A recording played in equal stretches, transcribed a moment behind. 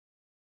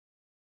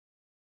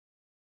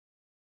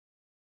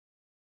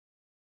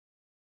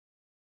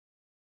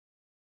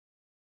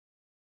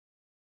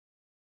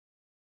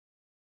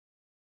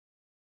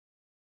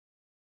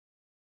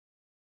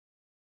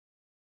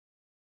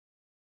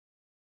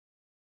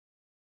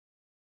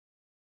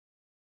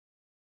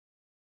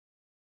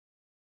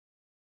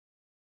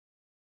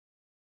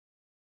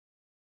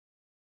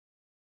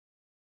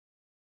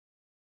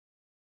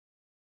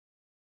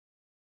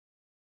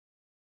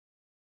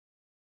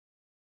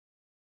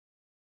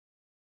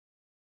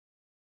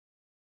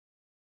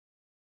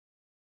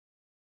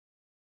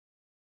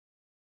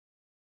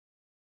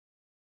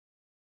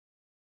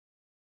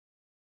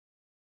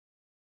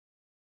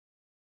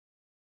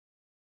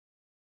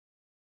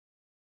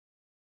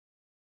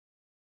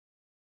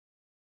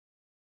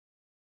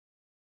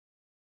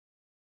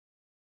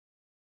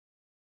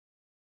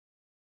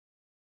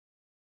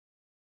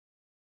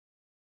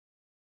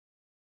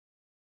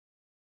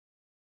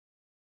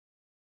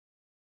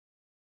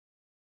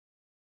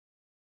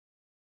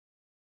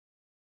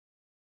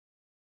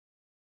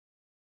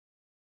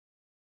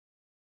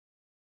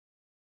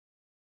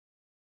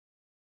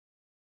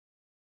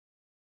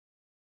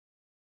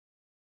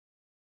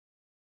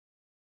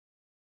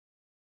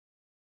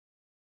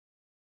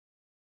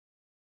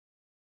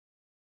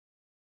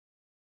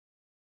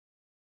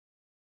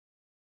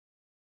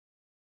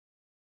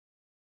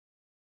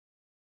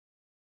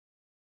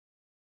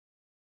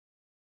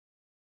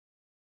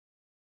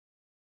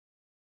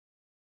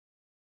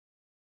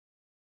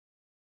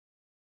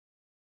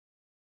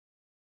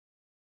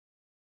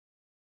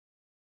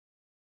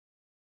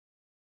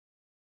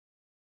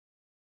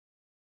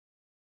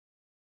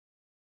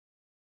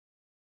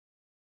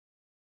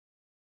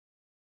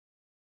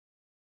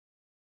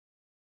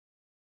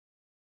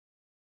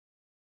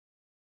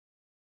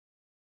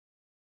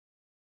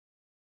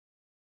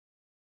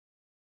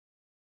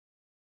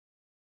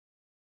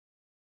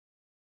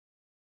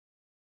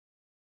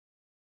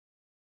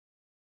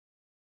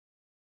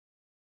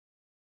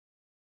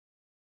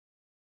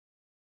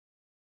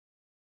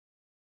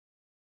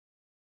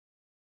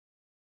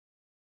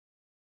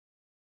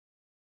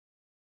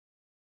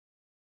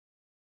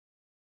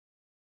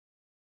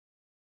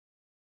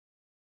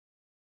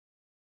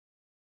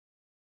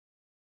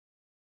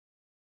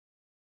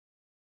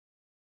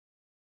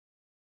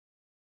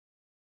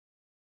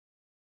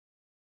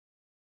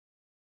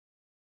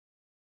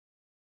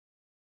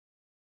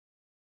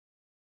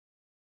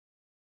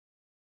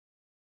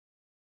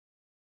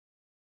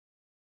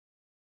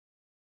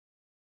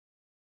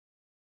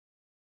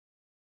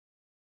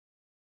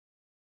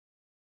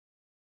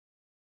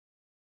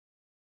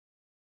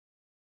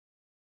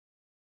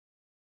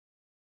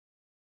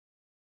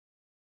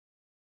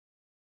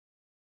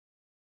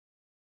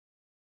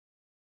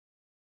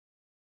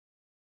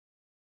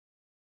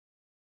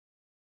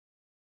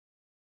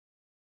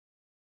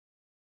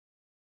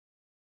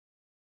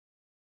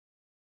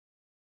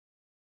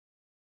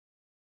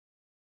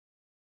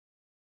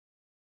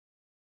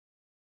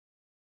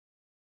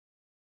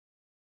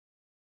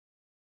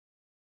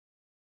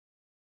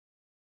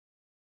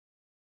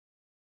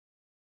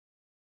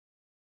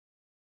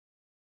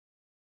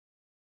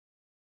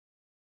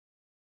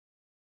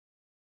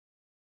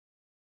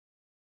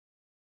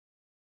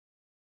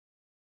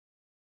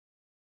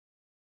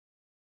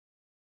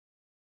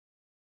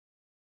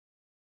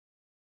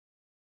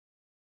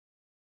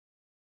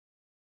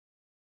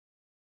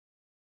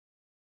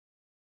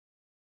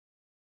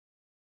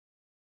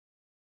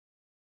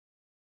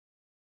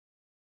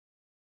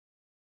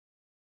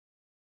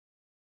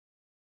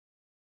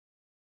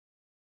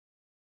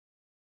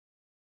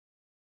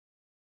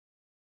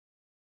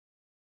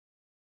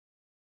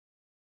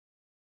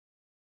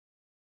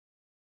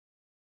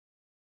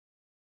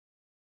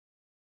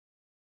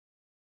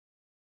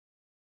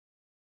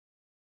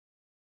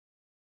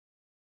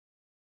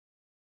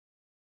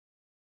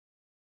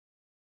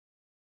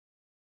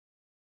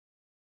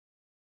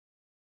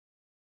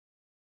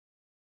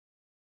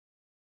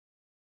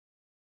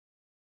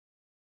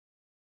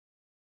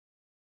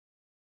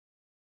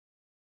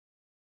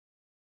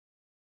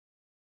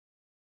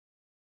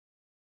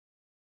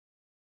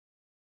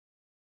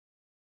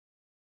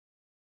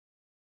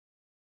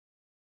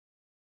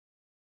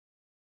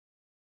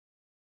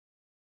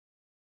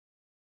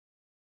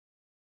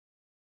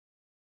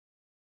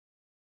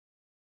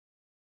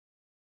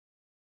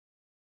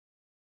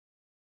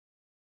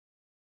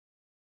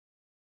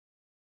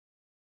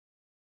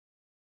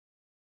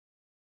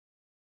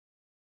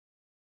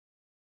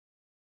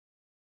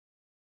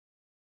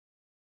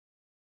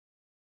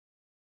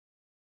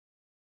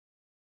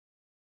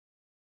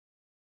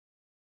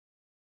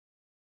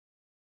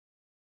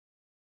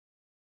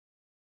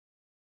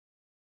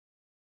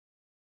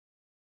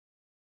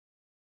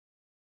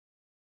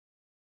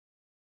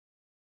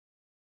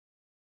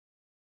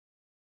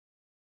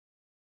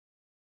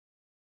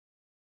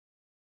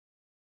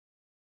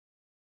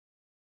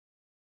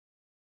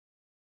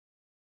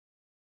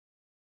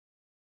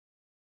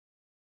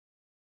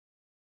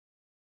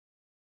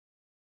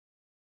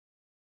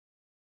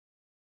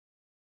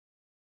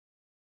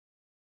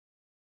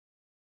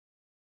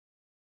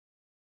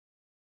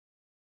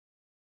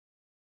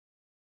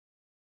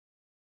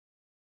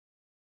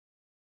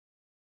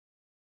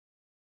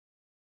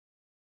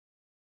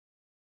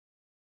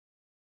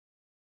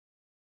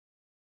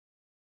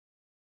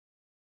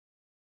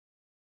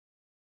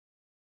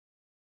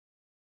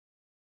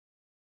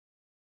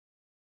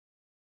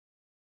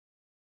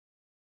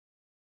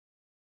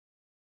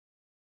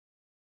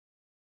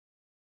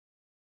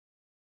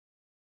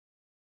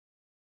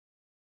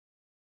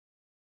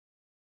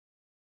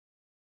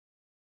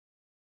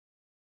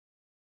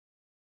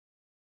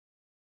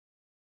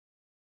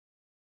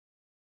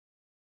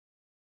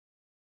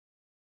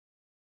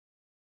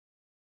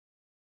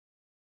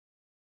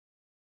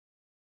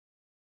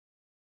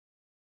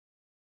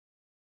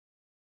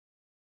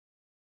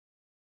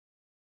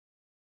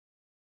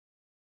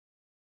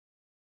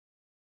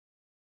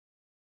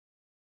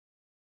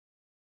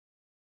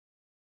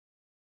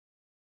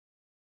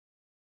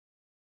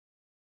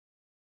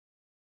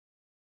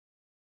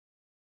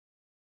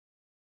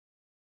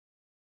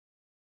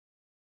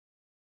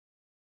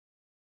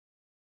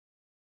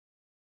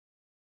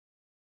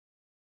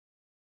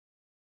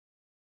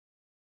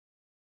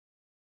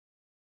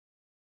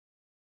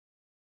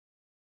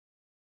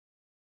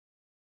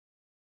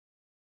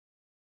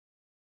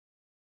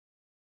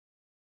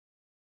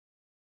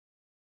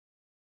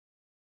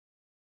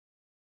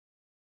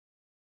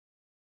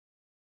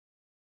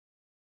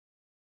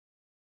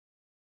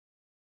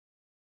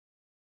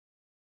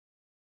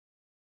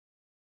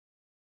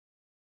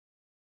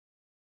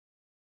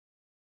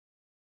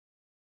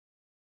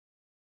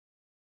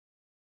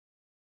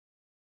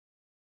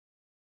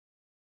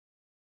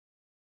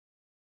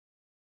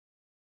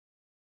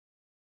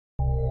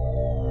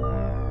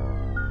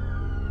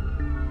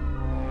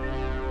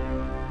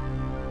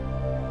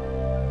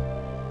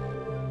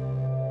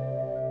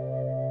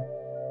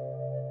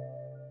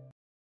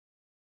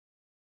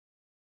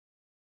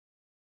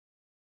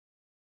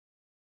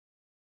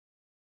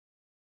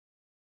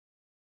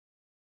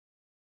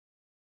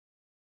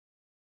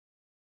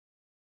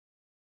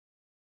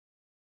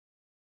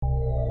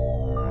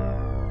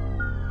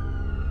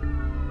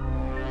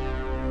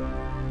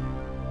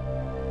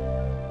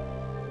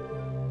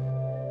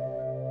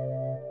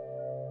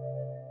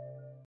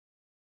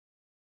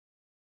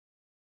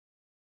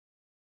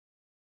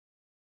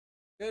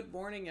Good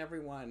morning,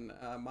 everyone.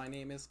 My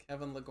name is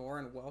Kevin Lagore,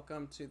 and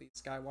welcome to the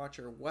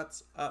Skywatcher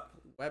What's Up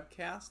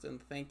webcast.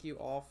 And thank you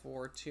all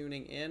for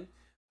tuning in.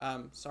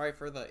 Sorry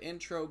for the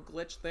intro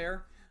glitch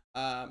there,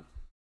 um,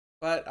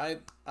 but I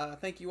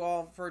thank you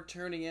all for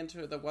tuning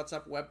into the What's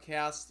Up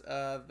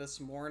webcast this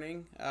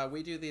morning.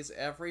 We do these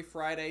every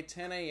Friday,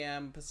 10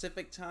 a.m.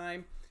 Pacific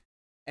time,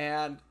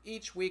 and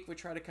each week we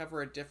try to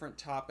cover a different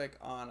topic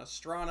on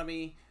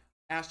astronomy,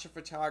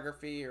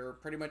 astrophotography, or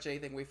pretty much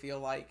anything we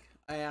feel like.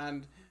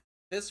 And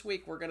this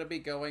week we're going to be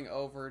going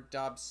over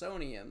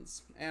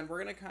Dobsonians, and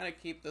we're going to kind of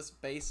keep this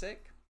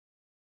basic.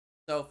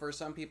 So for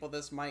some people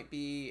this might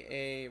be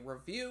a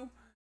review.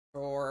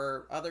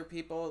 For other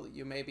people,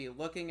 you may be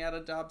looking at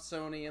a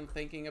Dobsonian,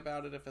 thinking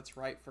about it if it's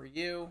right for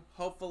you.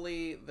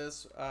 Hopefully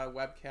this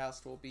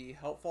webcast will be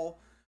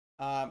helpful.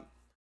 Um,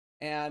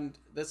 and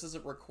this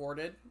isn't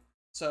recorded,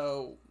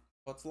 so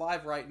well, it's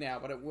live right now,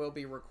 but it will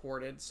be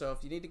recorded. So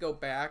if you need to go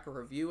back or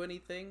review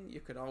anything, you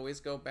can always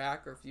go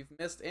back. Or if you've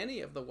missed any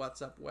of the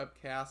What's Up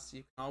webcasts,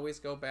 you can always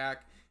go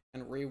back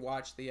and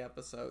rewatch the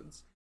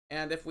episodes.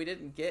 And if we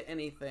didn't get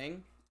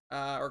anything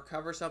or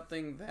cover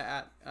something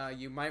that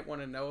you might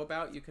want to know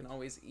about, you can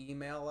always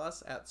email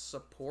us at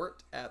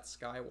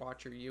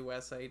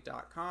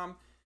support@skywatcherusa.com.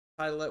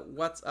 Title it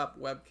What's Up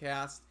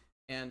Webcast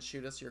and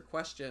shoot us your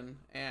question.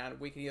 And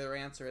we can either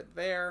answer it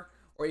there,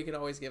 or you can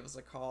always give us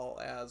a call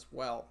as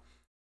well.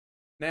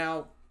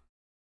 Now,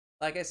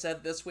 like I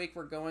said, this week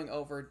we're going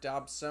over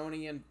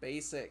Dobsonian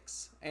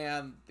basics,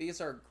 and these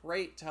are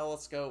great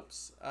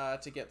telescopes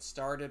to get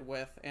started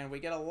with, and we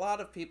get a lot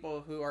of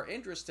people who are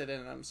interested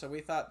in them, so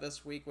we thought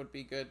this week would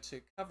be good to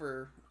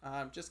cover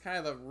just kind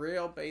of the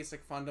real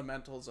basic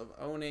fundamentals of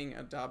owning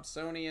a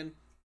Dobsonian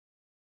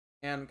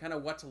and kind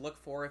of what to look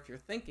for if you're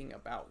thinking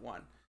about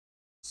one.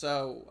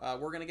 So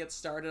we're going to get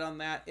started on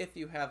that. If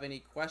you have any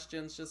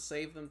questions, just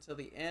save them to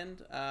the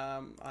end.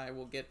 I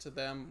will get to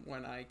them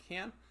when I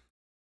can.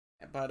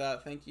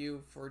 But thank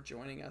you for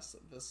joining us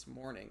this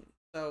morning.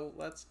 So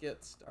let's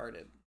get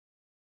started.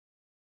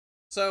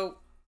 So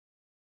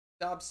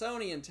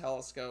Dobsonian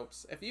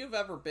telescopes, if you've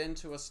ever been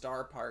to a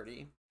star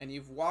party and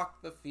you've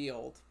walked the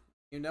field,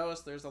 you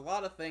notice there's a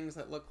lot of things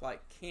that look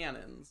like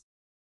cannons.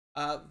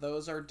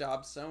 Those are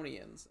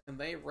Dobsonians, and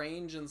they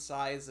range in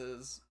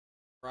sizes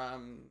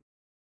from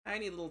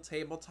tiny little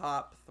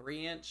tabletop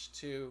 3-inch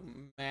to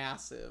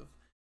massive.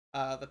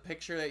 The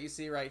picture that you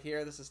see right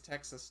here, this is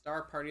Texas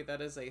Star Party.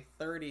 That is a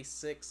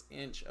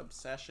 36-inch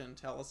Obsession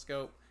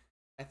telescope.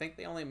 I think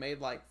they only made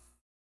like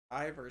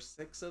 5 or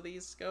 6 of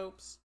these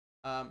scopes.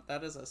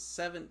 That is a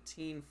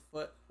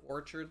 17-foot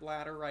orchard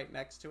ladder right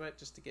next to it,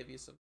 just to give you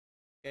some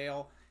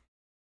scale.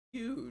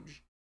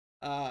 Huge.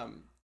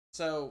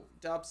 So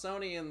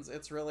Dobsonians,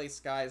 it's really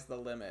sky's the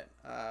limit.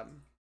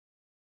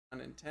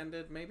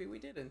 Unintended, maybe we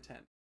did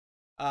intend.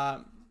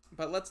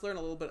 But let's learn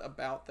a little bit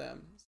about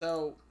them.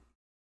 So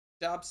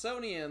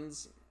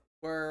Dobsonians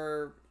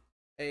were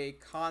a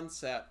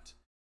concept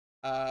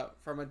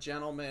from a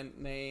gentleman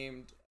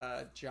named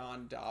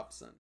John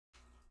Dobson.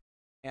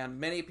 And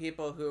many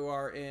people who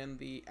are in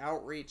the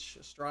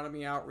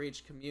astronomy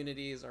outreach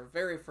communities are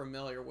very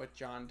familiar with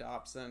John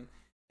Dobson.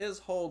 His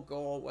whole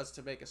goal was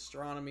to make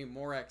astronomy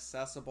more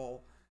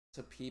accessible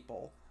to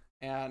people.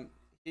 And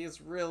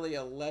he's really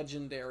a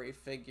legendary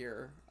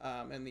figure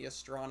in the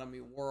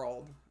astronomy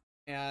world.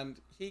 And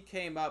he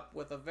came up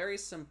with a very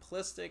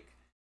simplistic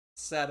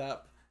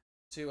setup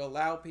to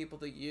allow people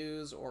to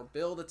use or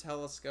build a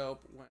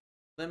telescope with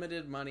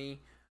limited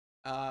money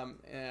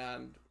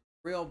and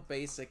real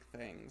basic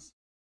things.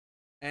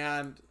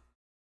 And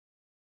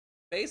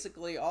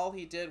basically all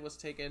he did was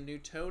take a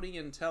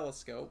Newtonian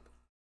telescope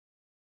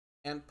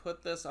and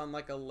put this on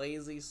like a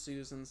Lazy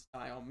Susan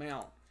style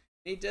mount.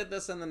 He did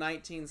this in the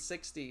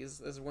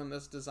 1960s is when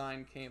this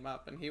design came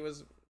up, and he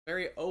was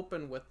very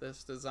open with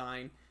this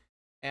design,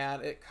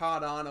 and it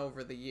caught on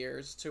over the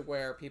years to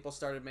where people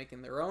started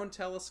making their own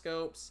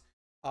telescopes.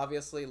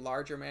 Obviously,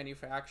 larger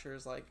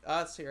manufacturers like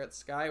us here at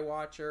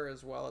Skywatcher,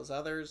 as well as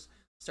others,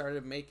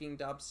 started making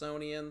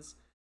Dobsonians.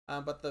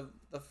 But the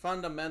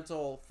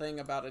fundamental thing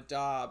about a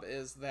Dob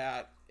is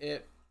that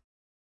it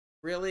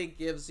really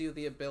gives you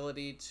the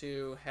ability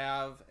to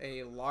have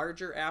a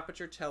larger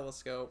aperture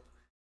telescope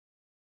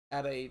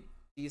at a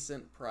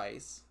decent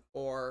price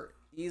or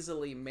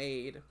easily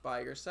made by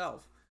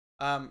yourself.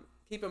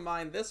 Keep in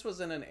mind, this was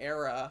in an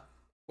era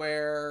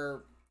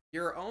where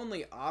your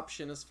only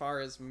option as far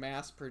as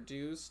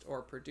mass-produced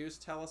or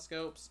produced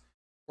telescopes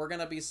were going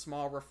to be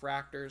small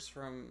refractors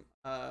from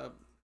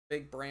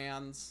big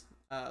brands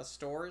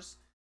stores.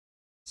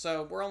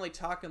 So we're only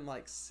talking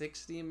like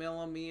 60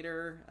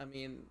 millimeter,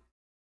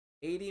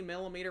 80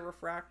 millimeter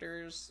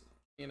refractors,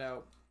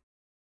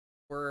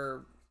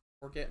 we're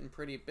getting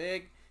pretty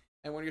big.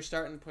 And when you're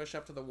starting to push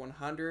up to the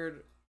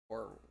 100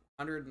 or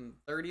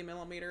 130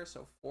 millimeter,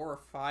 so 4 or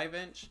 5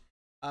 inch,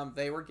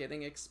 they were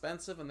getting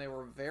expensive, and they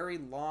were very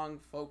long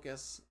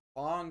focus,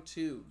 long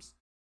tubes.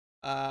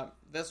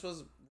 This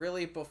was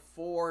really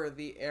before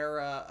the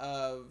era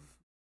of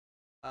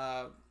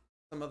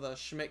some of the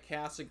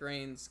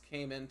Schmidt-Cassegrains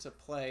came into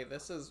play.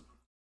 This is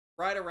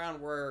right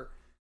around where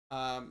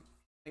I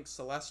think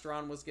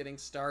Celestron was getting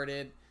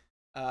started.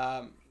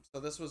 So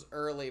this was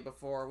early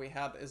before we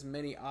had as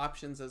many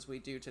options as we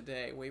do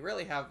today. We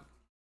really have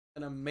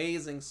an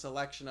amazing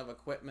selection of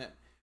equipment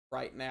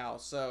right now.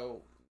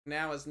 So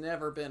now has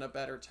never been a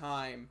better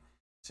time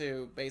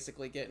to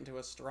basically get into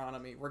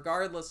astronomy,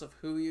 regardless of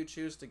who you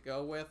choose to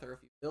go with or if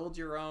you build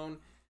your own.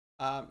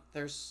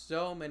 There's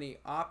so many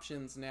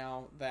options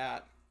now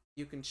that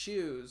you can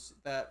choose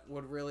that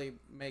would really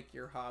make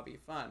your hobby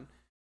fun.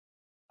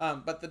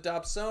 But the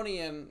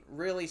Dobsonian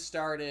really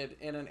started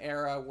in an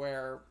era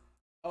where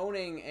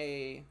owning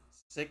a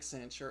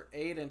 6-inch or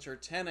 8-inch or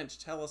 10-inch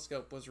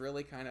telescope was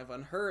really kind of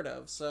unheard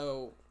of.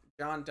 So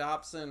John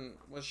Dobson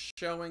was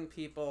showing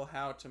people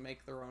how to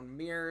make their own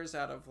mirrors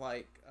out of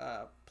like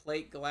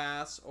plate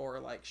glass or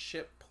like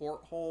ship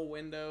porthole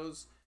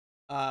windows,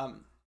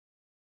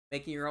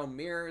 making your own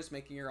mirrors,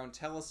 making your own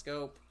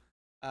telescope,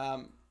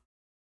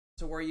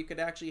 to where you could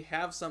actually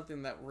have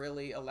something that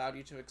really allowed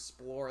you to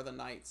explore the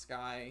night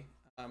sky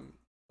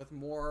with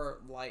more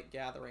light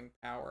gathering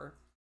power.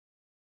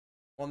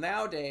 Well,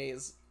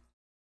 nowadays,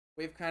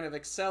 we've kind of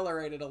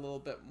accelerated a little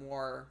bit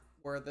more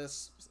where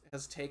this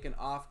has taken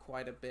off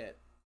quite a bit.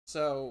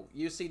 So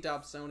you see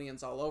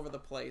Dobsonians all over the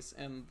place,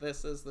 and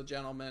this is the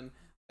gentleman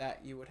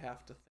that you would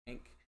have to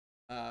thank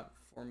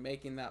for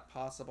making that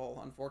possible.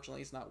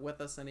 Unfortunately, he's not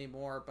with us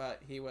anymore, but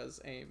he was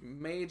a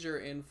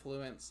major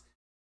influence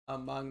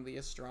among the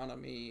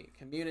astronomy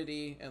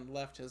community and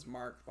left his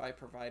mark by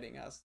providing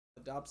us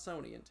the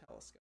Dobsonian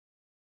telescope.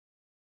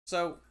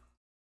 So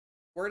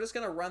we're just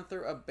going to run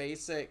through a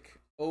basic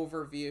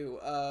overview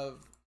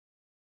of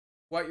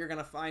what you're going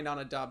to find on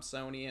a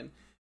Dobsonian,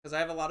 because I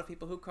have a lot of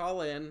people who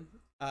call in.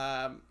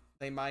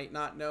 They might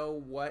not know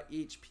what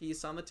each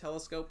piece on the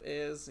telescope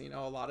is. You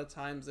know, a lot of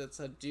times it's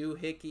a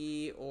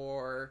doohickey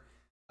or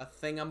a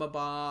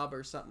thingamabob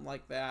or something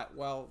like that.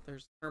 Well,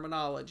 there's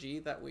terminology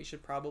that we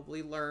should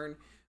probably learn,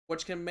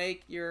 which can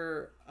make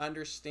your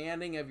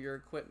understanding of your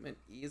equipment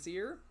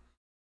easier.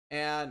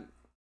 And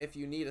if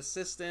you need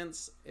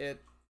assistance,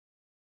 it's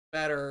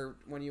better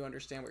when you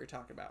understand what you're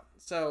talking about.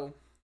 So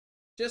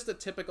just a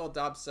typical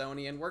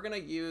Dobsonian, we're going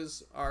to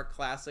use our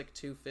classic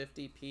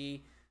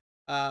 250p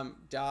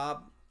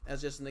Dob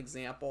as just an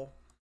example.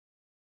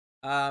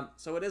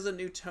 So it is a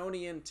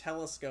Newtonian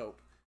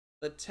telescope.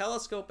 The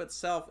telescope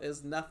itself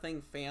is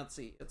nothing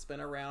fancy. It's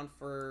been around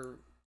for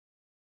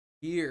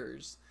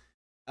years.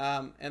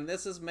 And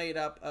this is made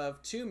up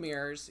of two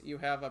mirrors. You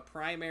have a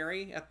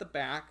primary at the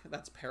back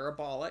that's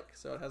parabolic,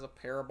 so it has a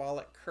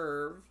parabolic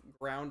curve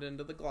ground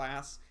into the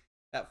glass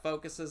that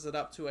focuses it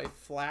up to a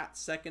flat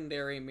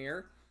secondary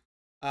mirror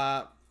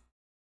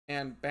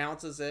and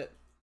bounces it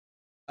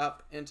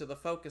up into the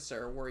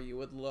focuser where you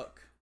would look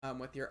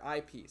with your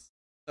eyepiece.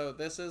 So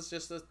this is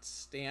just a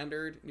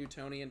standard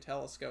Newtonian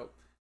telescope.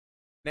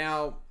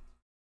 Now,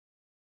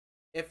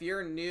 if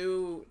you're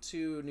new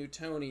to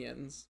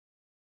Newtonians,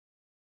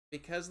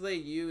 because they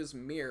use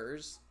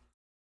mirrors,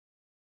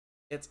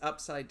 it's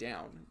upside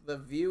down. The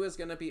view is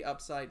going to be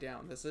upside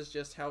down. This is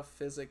just how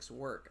physics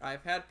work.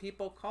 I've had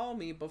people call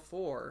me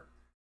before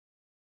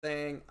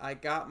saying, I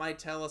got my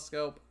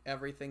telescope,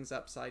 everything's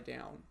upside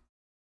down.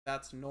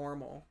 That's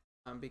normal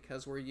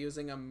because we're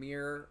using a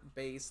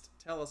mirror-based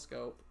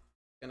telescope.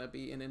 It's going to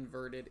be an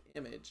inverted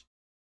image.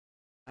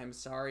 I'm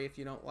sorry if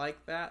you don't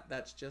like that.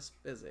 That's just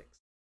physics.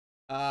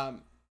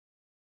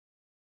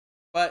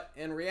 But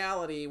in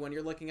reality, when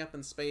you're looking up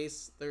in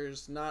space,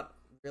 there's not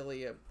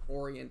really an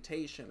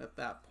orientation at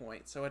that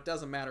point. So it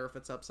doesn't matter if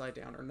it's upside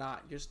down or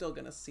not. You're still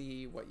going to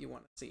see what you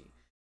want to see.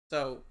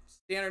 So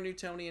standard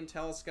Newtonian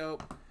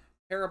telescope,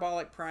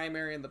 parabolic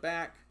primary in the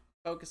back,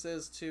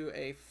 focuses to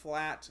a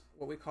flat,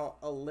 what we call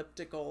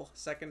elliptical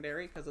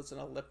secondary, because it's an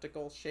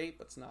elliptical shape.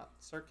 It's not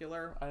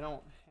circular.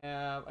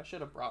 I should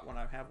have brought one.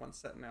 I have one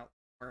sitting out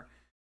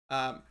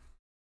somewhere.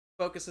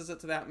 Focuses it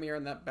to that mirror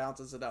and that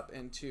bounces it up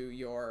into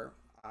your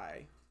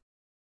eye.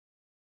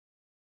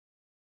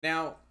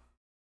 Now,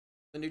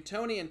 the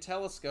Newtonian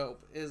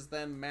telescope is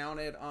then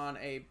mounted on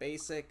a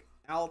basic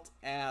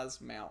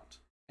alt-as mount.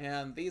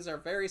 And these are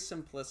very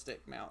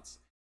simplistic mounts.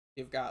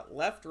 You've got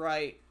left,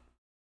 right,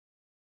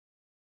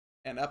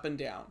 and up and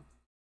down.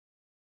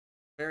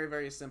 Very,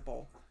 very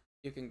simple.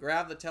 You can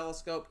grab the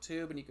telescope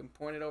tube and you can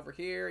point it over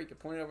here, you can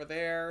point it over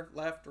there,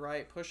 left,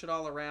 right, push it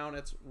all around.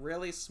 It's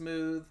really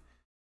smooth.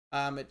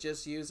 It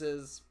just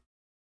uses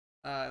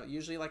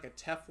usually like a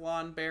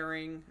Teflon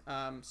bearing.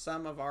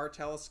 Some of our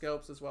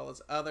telescopes, as well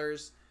as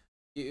others,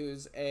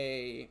 use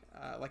a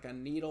like a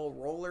needle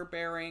roller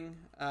bearing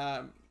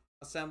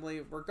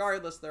assembly.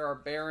 Regardless, there are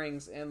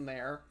bearings in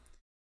there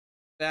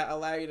that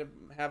allow you to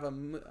have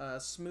a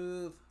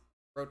smooth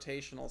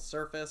rotational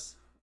surface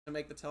to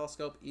make the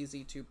telescope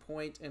easy to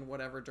point in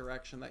whatever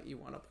direction that you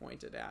want to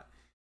point it at.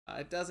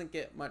 It doesn't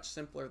get much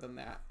simpler than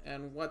that.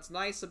 And what's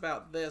nice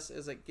about this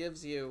is it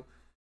gives you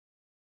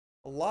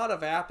a lot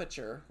of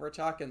aperture. We're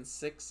talking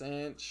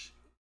 6-inch,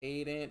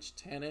 8-inch,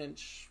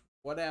 10-inch,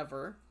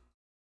 whatever.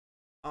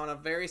 on a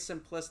very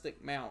simplistic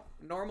mount.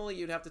 Normally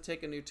you'd have to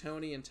take a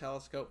Newtonian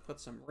telescope, put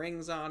some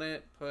rings on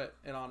it, put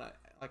it on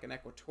like an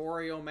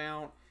equatorial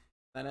mount.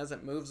 Then as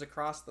it moves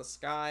across the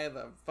sky,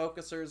 the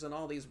focusers and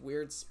all these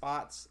weird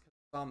spots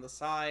on the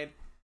side,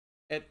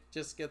 it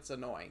just gets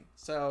annoying.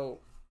 So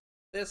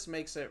this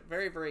makes it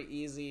very, very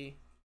easy,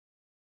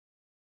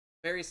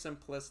 very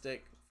simplistic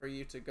for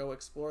you to go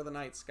explore the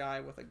night sky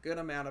with a good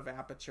amount of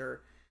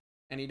aperture,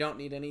 and you don't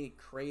need any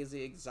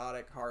crazy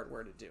exotic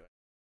hardware to do it.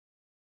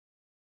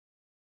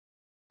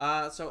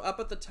 So up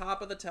at the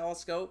top of the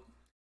telescope,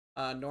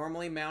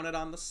 normally mounted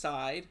on the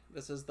side,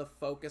 this is the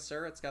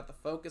focuser. It's got the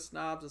focus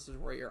knobs. This is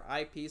where your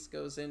eyepiece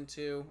goes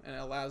into, and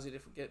it allows you to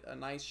get a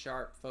nice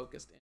sharp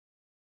focused image.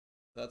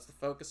 So that's the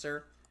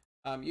focuser.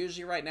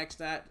 Usually right next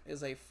to that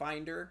is a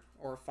finder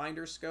or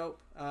finder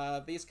scope.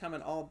 These come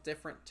in all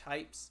different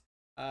types.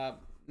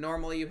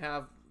 Normally you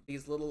have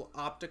these little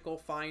optical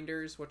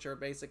finders, which are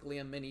basically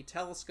a mini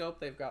telescope.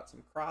 They've got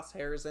some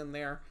crosshairs in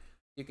there.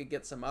 You could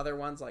get some other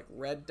ones like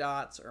red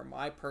dots, or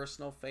my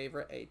personal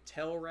favorite, a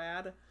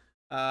telrad.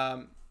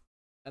 And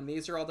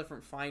these are all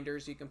different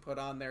finders you can put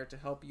on there to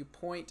help you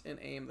point and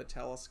aim the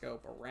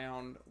telescope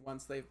around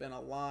once they've been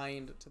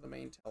aligned to the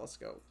main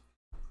telescope.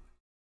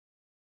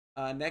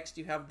 Next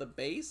you have the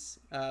base.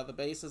 The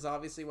base is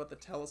obviously what the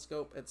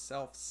telescope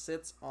itself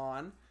sits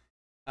on,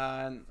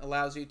 and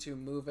allows you to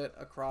move it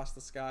across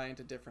the sky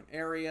into different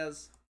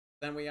areas.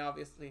 Then we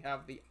obviously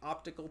have the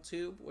optical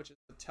tube, which is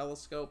the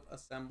telescope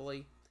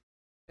assembly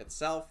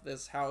itself.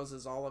 This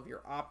houses all of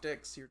your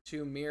optics, your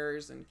two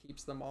mirrors, and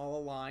keeps them all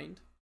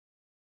aligned.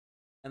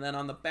 And then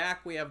on the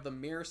back we have the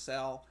mirror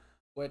cell,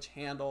 which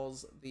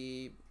handles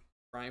the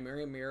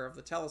primary mirror of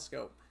the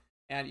telescope.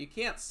 And you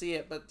can't see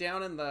it, but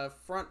down in the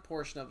front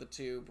portion of the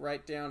tube,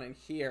 right down in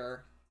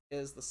here,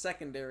 is the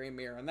secondary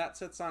mirror, and that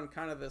sits on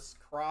kind of this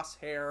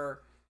crosshair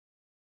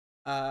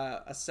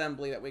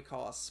assembly that we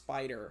call a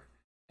spider,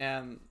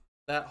 and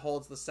that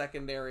holds the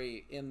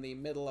secondary in the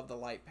middle of the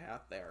light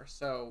path there.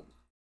 So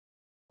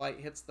light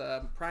hits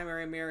the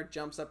primary mirror,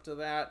 jumps up to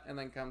that, and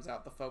then comes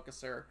out the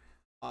focuser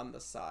on the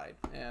side.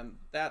 And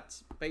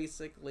that's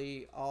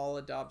basically all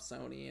a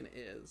Dobsonian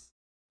is.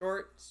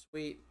 Short,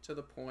 sweet, to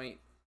the point,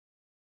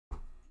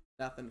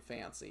 nothing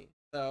fancy.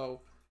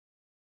 So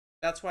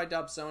that's why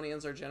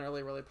Dobsonians are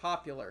generally really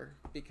popular,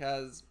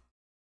 because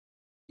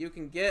you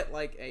can get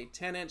like a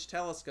 10-inch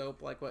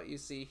telescope like what you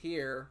see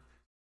here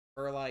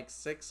for like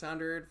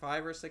 $500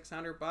 or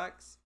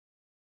 $600,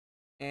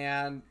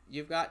 and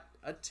you've got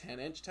a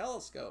 10-inch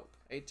telescope.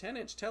 A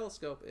 10-inch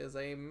telescope is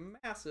a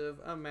massive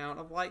amount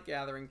of light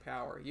gathering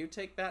power. You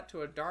take that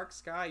to a dark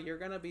sky, you're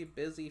going to be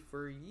busy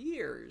for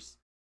years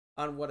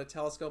on what a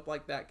telescope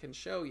like that can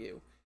show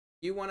you.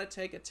 You want to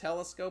take a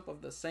telescope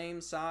of the same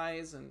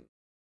size and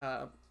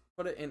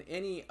put it in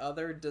any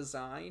other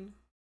design,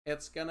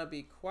 it's going to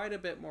be quite a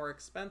bit more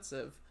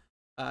expensive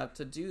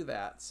to do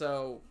that.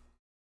 So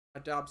a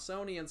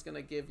Dobsonian is going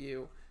to give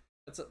you,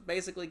 it's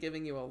basically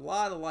giving you a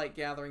lot of light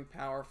gathering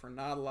power for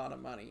not a lot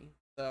of money.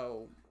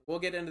 So we'll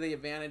get into the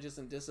advantages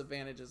and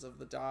disadvantages of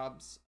the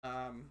Dobs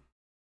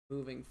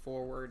moving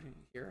forward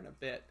here in a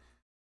bit.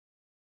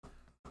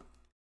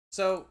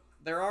 So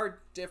there are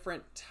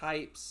different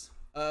types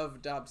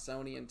of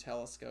Dobsonian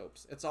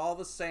telescopes. It's all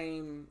the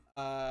same,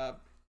 it's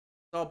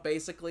all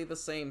basically the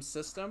same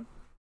system.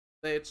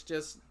 It's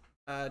just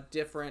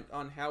different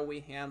on how we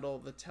handle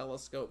the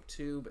telescope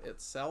tube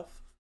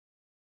itself.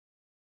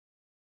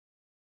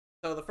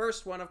 So the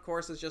first one, of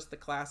course, is just the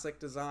classic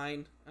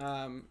design.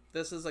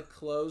 This is a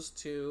closed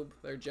tube.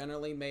 They're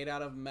generally made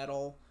out of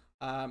metal.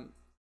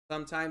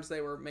 Sometimes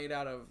they were made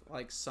out of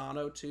like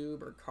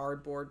sonotube or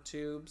cardboard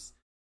tubes.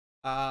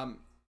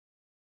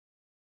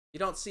 You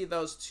don't see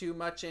those too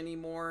much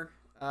anymore.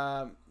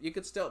 You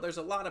could still, there's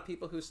a lot of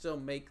people who still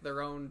make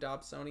their own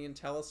Dobsonian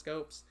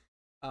telescopes.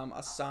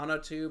 A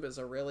sonotube is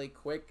a really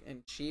quick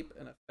and cheap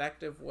and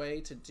effective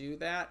way to do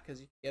that, because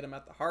you can get them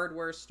at the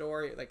hardware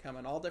store. They come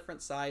in all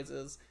different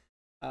sizes,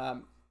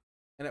 and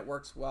it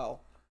works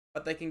well.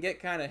 But they can get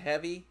kind of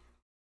heavy,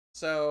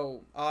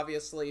 so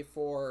obviously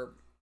for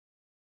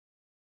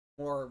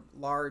more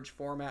large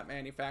format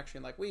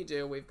manufacturing like we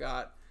do, we've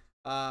got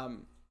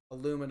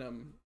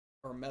aluminum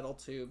or metal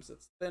tubes.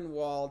 It's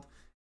thin-walled,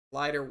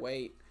 lighter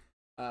weight,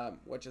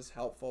 which is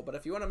helpful. But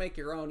if you want to make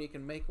your own, you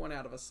can make one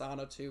out of a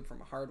sonotube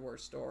from a hardware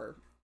store.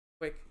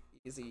 Quick,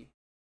 easy,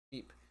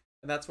 cheap.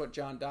 And that's what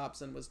John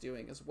Dobson was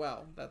doing as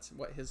well. That's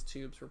what his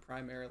tubes were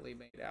primarily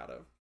made out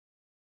of.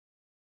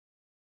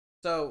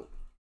 So,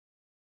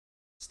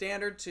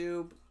 standard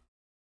tube,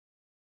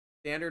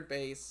 standard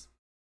base,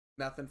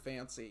 nothing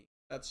fancy.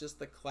 That's just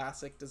the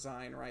classic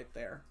design right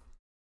there.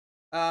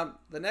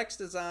 The next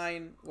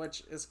design,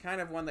 which is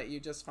kind of one that you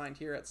just find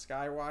here at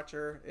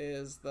Skywatcher,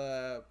 is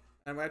the,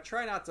 and I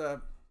try not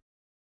to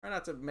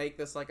make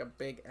this like a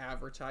big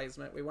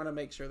advertisement. We want to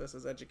make sure this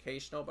is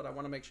educational, but I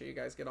want to make sure you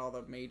guys get all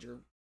the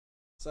major.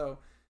 So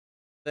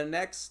the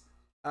next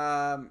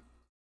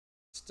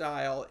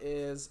style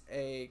is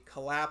a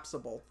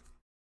collapsible,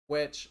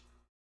 which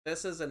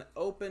this is an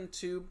open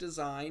tube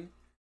design.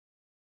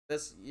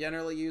 This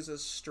generally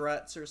uses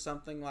struts or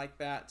something like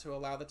that to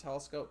allow the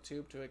telescope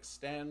tube to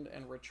extend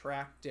and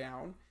retract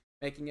down,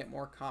 making it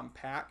more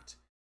compact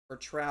for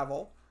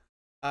travel.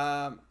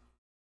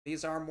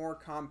 These are more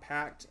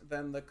compact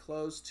than the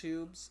closed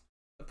tubes.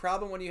 The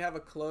problem when you have a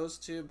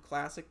closed tube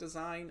classic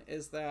design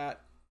is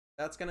that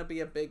that's going to be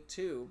a big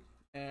tube.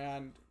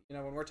 And, you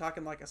know, when we're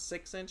talking like a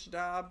 6-inch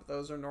Dob,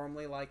 those are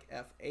normally like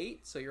f8.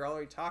 So you're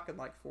already talking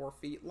like 4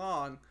 feet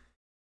long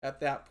at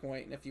that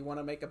point. And if you want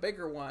to make a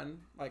bigger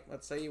one, like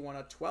let's say you want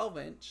a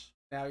 12-inch,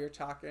 now you're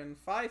talking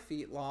 5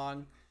 feet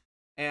long.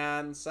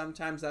 And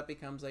sometimes that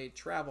becomes a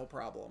travel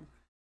problem.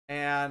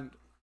 And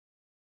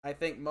I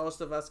think most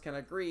of us can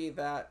agree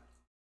that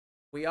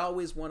we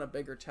always want a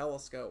bigger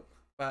telescope,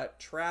 but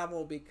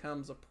travel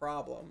becomes a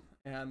problem.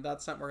 And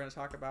that's something we're going to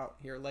talk about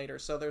here later.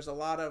 So there's a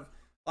lot of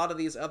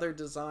these other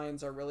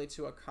designs are really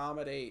to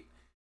accommodate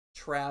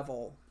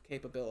travel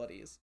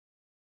capabilities,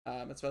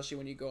 especially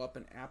when you go up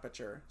in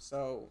aperture.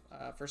 So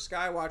for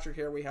Skywatcher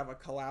here, we have a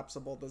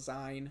collapsible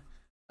design.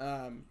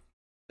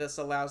 This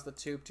allows the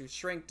tube to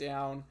shrink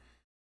down.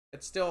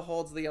 It still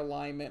holds the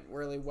alignment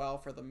really well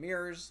for the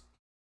mirrors.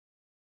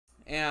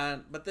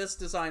 But this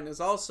design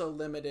is also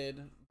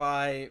limited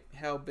by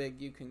how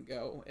big you can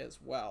go as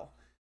well.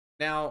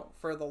 Now,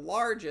 for the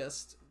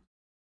largest,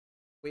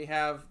 we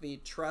have the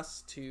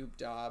truss tube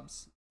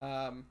Dobs.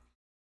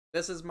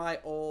 This is my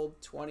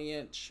old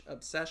 20-inch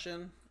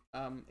Obsession.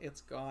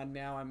 It's gone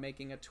now. I'm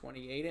making a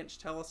 28-inch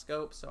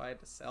telescope, so I had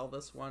to sell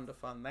this one to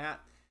fund that.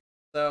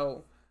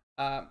 So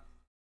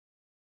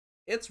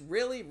it's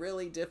really,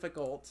 really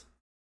difficult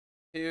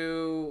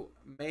to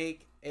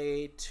make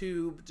a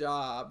tube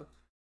Dob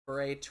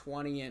for a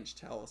 20-inch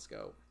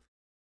telescope.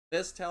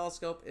 This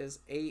telescope is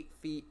 8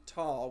 feet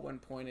tall when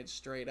pointed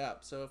straight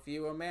up. So if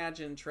you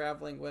imagine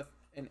traveling with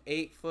an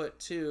 8-foot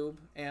tube,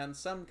 and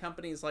some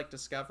companies like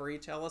Discovery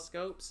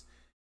telescopes,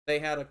 they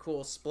had a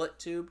cool split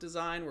tube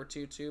design where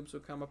 2 tubes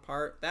would come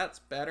apart. That's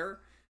better,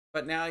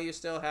 but now you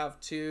still have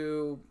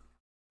 2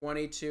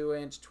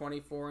 22-inch,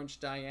 24-inch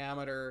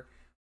diameter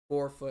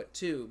 4-foot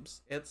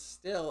tubes. It's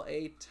still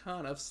a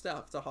ton of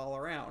stuff to haul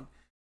around.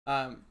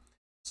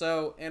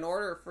 So in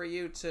order for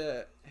you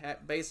to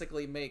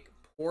basically make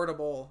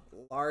portable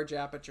large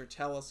aperture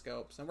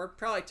telescopes, and we're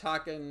probably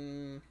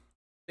talking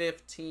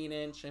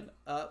 15-inch and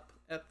up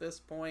at this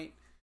point,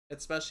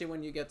 especially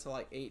when you get to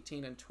like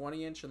 18 and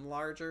 20-inch and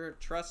larger,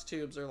 truss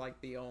tubes are like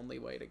the only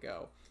way to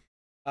go.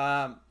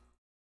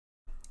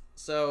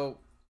 So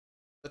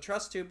the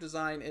truss tube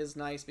design is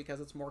nice because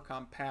it's more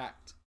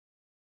compact,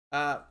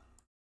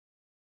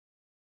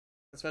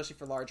 especially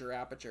for larger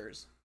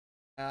apertures.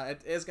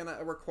 It is going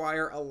to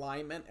require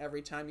alignment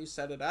every time you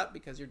set it up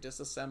because you're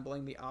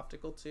disassembling the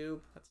optical tube.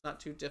 That's not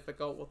too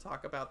difficult. We'll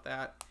talk about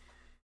that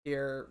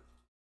here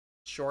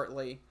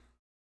shortly.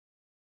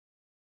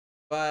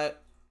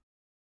 But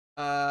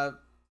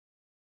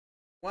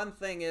one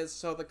thing is,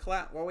 so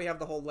we have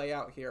the whole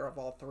layout here of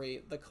all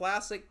three. The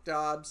classic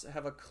Dobs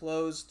have a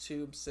closed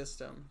tube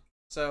system.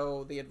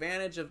 So the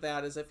advantage of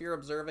that is if you're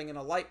observing in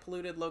a light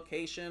polluted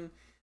location,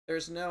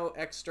 there's no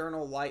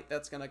external light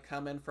that's going to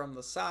come in from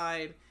the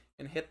side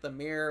and hit the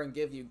mirror and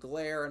give you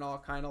glare and all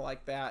kind of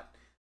like that.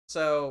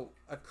 So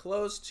a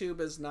closed tube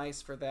is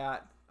nice for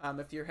that.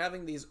 If you're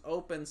having these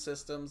open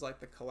systems like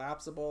the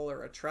collapsible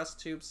or a truss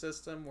tube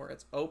system where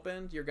it's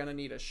opened, you're going to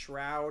need a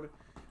shroud,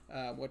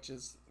 which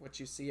is what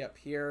you see up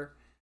here.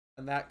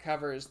 And that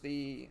covers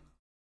the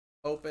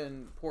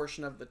open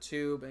portion of the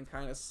tube and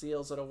kind of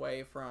seals it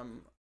away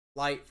from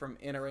light from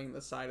entering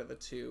the side of the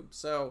tube.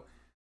 So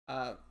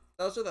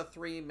those are the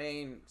three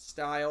main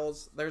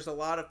styles. There's a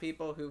lot of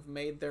people who've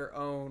made their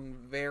own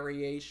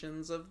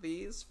variations of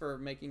these for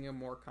making them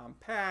more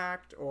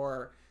compact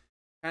or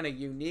kind of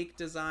unique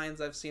designs.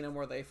 I've seen them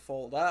where they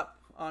fold up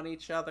on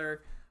each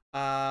other.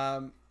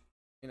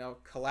 You know,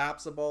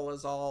 collapsible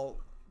is all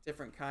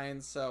different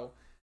kinds. So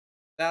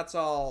that's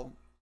all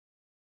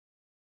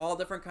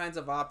different kinds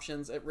of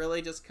options. It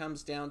really just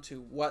comes down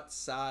to what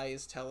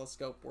size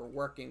telescope we're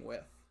working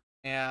with.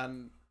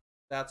 And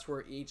that's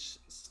where each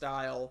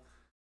style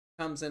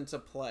comes into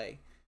play.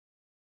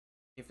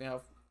 If you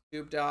have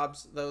tube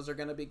Dobs, those are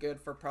going to be good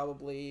for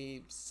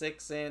probably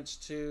 6-inch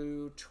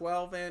to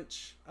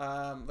 12-inch.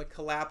 The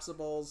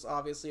collapsibles,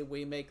 obviously,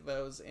 we make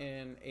those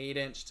in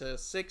 8-inch to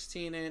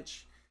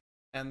 16-inch.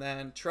 And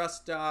then truss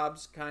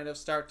Dobs kind of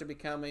start to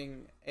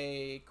becoming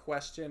a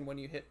question when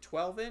you hit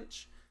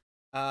 12-inch.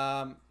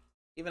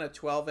 Even a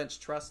 12-inch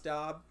truss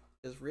Dob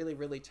is really,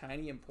 really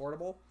tiny and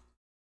portable.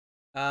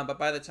 But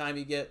by the time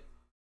you get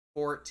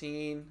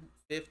 14,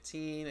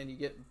 15, and you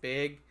get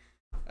big,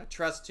 a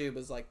truss tube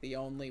is like the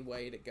only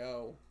way to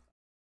go.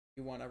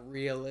 You want to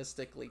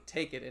realistically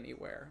take it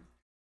anywhere.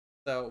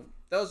 So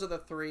those are the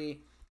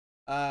three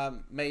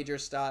major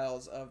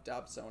styles of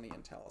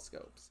Dobsonian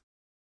telescopes.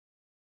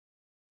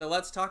 So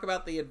let's talk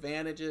about the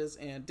advantages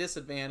and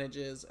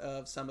disadvantages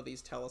of some of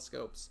these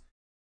telescopes,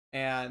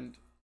 and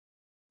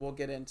we'll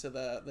get into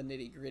the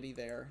nitty-gritty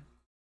there.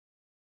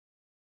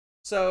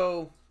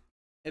 So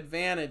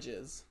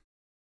advantages.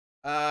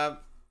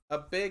 a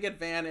big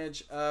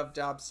advantage of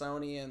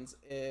Dobsonians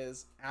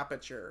is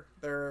aperture.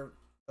 They're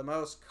the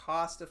most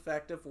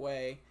cost-effective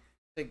way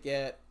to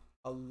get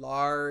a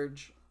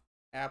large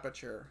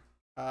aperture.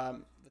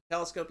 The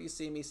telescope you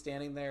see me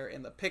standing there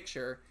in the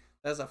picture,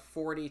 that's a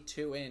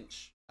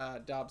 42-inch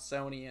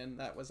Dobsonian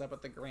that was up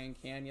at the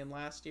Grand Canyon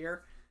last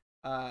year.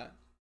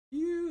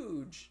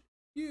 Huge,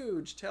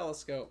 huge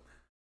telescope.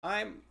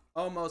 I'm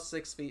almost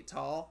 6 feet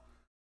tall.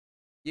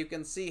 You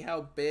can see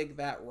how big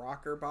that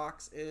rocker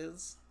box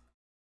is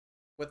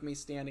with me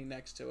standing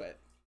next to it.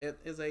 It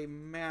is a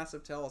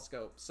massive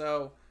telescope.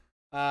 So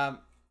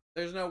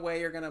there's no way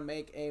you're going to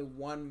make a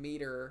 1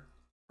 meter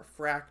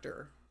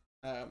refractor.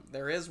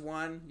 There is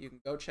one. You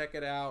can go check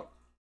it out.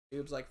 The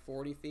tube's like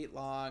 40 feet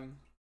long.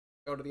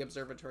 Go to the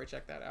observatory,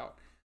 check that out.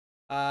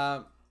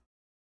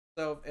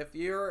 So if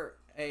you're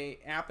a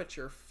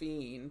aperture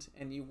fiend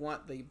and you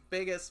want the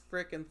biggest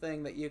frickin'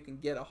 thing that you can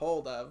get a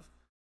hold of,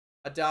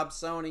 a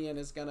Dobsonian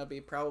is going to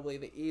be probably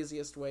the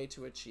easiest way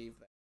to achieve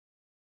that.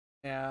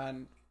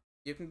 And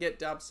you can get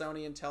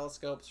Dobsonian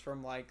telescopes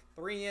from like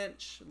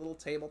 3-inch little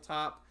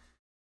tabletop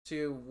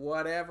to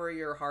whatever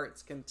your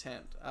heart's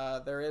content.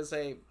 There is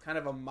a kind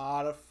of a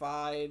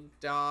modified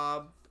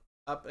Dob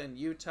up in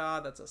Utah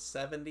that's a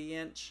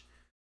 70-inch.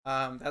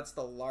 That's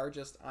the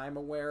largest I'm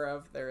aware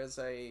of. There is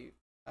a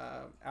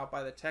out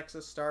by the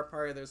Texas Star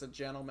Party, there's a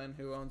gentleman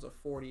who owns a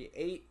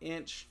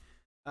 48-inch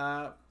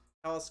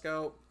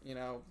telescope. You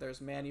know,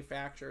 there's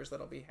manufacturers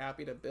that'll be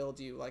happy to build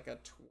you like a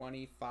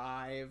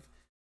 25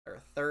 or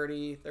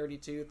 30,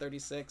 32,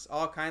 36,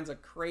 all kinds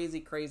of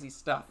crazy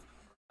stuff.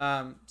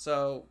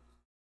 So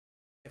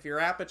if you're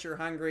aperture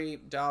hungry,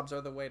 Dobs are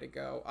the way to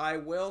go. I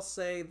will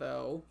say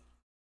though,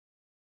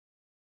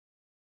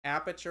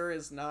 aperture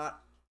is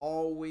not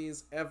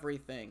always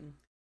everything.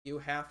 You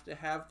have to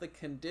have the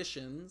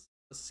conditions,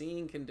 the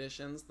seeing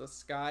conditions, the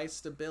sky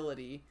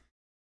stability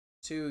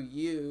to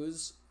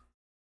use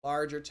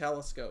larger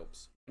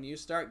telescopes. When you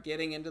start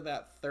getting into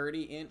that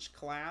 30-inch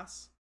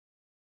class,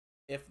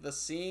 if the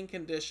seeing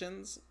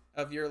conditions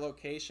of your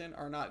location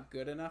are not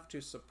good enough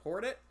to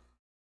support it,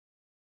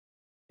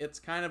 it's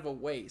kind of a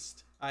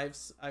waste.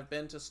 I've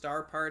been to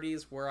star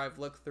parties where I've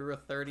looked through a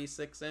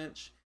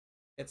 36-inch.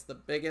 It's the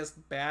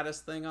biggest,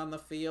 baddest thing on the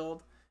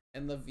field,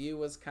 and the view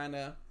was kind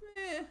of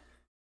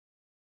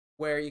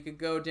where you could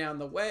go down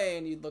the way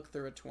and you'd look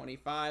through a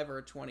 25 or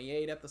a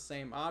 28 at the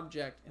same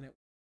object, and it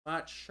was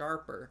much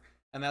sharper.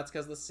 And that's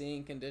because the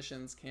seeing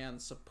conditions can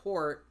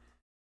support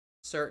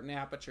certain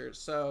apertures.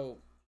 So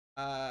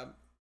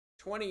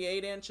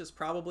 28-inch is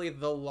probably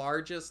the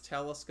largest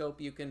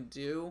telescope you can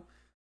do,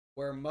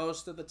 where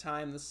most of the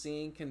time the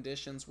seeing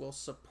conditions will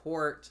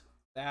support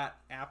that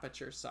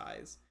aperture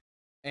size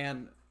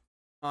and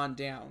on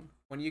down.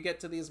 When you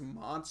get to these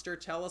monster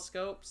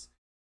telescopes,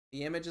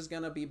 the image is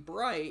going to be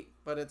bright,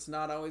 but it's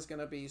not always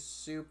going to be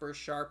super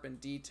sharp and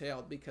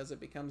detailed because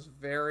it becomes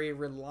very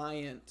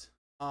reliant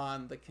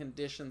on the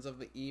conditions of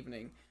the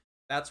evening.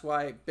 That's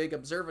why big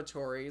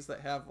observatories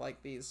that have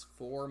like these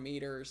 4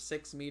 meter,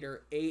 6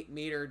 meter, 8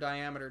 meter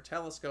diameter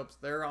telescopes,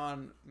 they're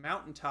on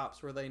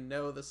mountaintops where they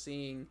know the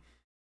seeing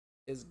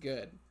is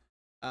good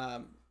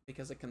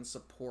because it can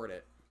support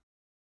it.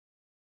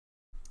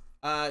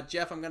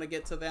 Jeff, I'm going to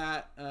get to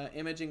that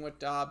imaging with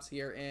Dobbs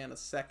here in a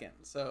second,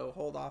 so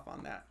hold off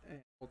on that.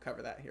 We'll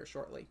cover that here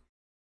shortly.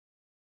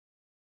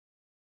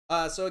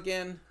 So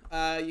again,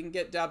 you can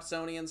get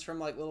Dobsonians from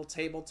like little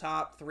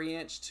tabletop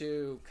 3-inch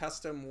to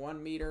custom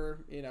 1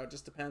 meter. You know, it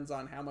just depends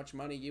on how much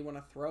money you want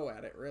to throw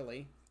at it,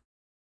 really.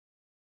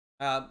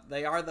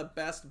 They are the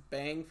best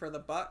bang for the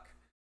buck.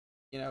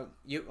 You know,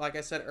 like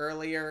I said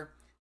earlier,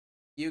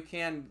 you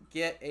can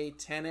get a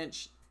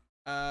 10-inch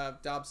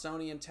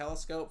Dobsonian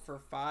telescope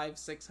for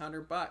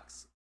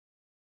 $500-600,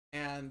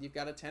 and you've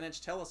got a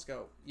 10-inch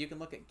telescope. You can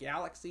look at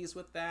galaxies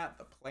with that.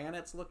 The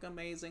planets look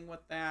amazing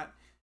with that.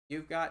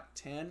 You've got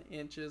 10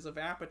 inches of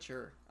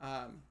aperture,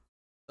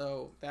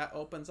 so that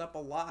opens up a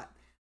lot.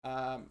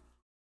 So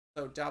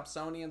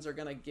Dobsonians are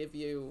going to give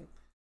you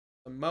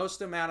the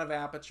most amount of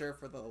aperture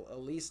for the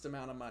least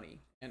amount of money,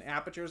 and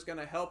aperture is going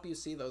to help you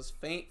see those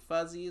faint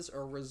fuzzies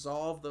or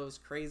resolve those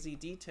crazy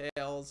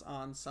details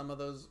on some of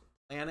those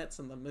planets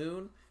and the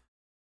moon.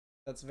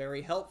 That's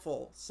very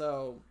helpful.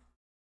 So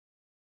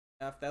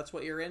if that's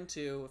what you're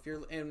into, if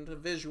you're into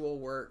visual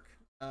work,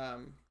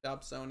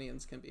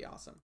 Dobsonians can be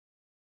awesome.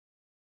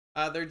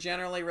 They're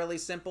generally really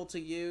simple to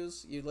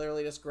use. You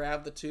literally just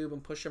grab the tube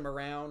and push them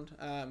around.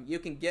 You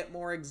can get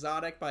more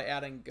exotic by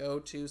adding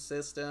go-to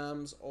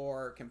systems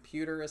or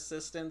computer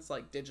assistants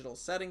like digital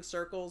setting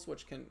circles,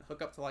 which can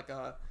hook up to like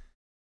a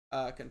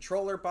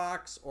controller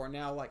box, or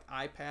now like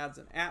iPads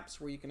and apps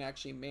where you can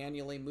actually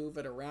manually move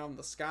it around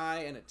the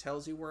sky and it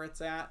tells you where it's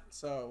at.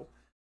 So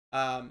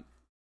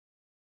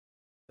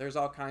there's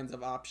all kinds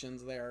of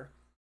options there.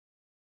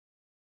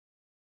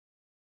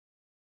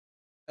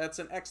 That's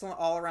an excellent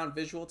all-around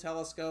visual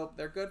telescope.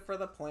 They're good for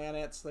the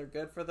planets, they're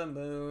good for the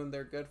moon,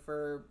 they're good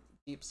for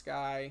deep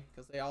sky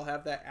because they all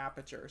have that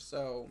aperture.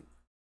 So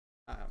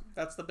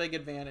that's the big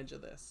advantage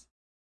of this.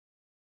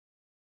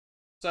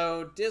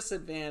 So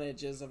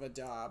disadvantages of a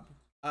Dob.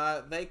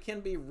 They can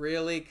be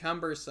really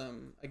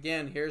cumbersome.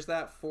 Again, here's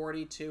that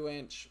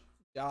 42-inch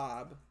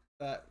Dob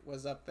that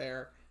was up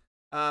there.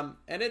 And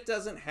it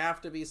doesn't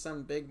have to be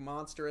some big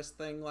monstrous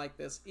thing like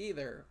this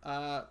either.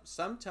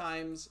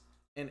 Sometimes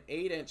an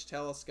 8-inch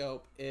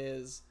telescope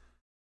is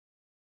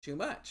too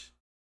much.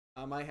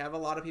 I have a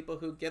lot of people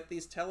who get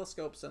these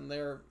telescopes and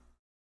they're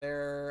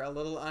a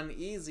little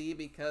uneasy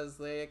because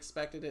they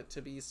expected it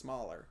to be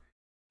smaller.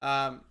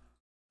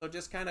 So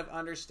just kind of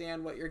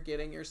understand what you're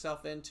getting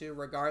yourself into,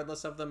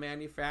 regardless of the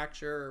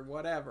manufacturer or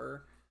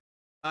whatever.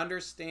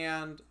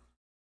 Understand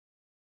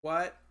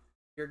what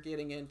you're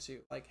getting into,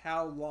 like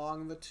how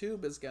long the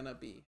tube is going to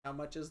be, how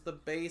much is the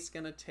base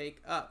going to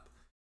take up,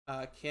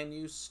 can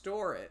you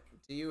store it,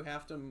 do you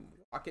have to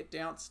walk it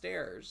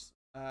downstairs,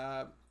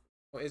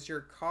 is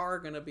your car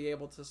going to be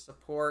able to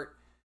support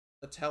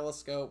the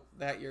telescope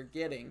that you're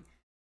getting.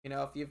 You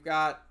know, if you've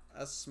got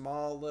a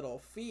small little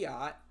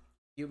Fiat,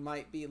 you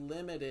might be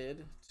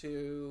limited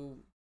to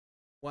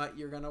what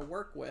you're going to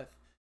work with.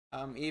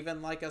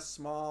 Even like a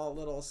small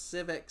little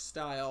Civic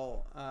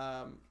style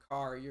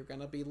car, you're going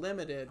to be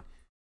limited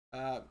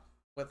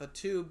with a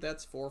tube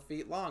that's 4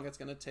 feet long. It's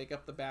going to take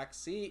up the back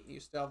seat. You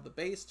still have the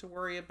base to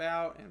worry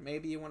about, and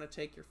maybe you want to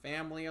take your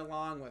family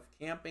along with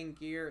camping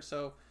gear.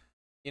 So,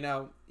 you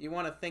know, you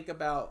want to think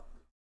about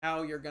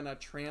how you're going to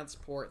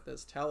transport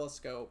this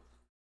telescope.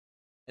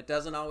 It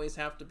doesn't always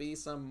have to be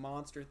some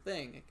monster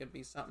thing. It could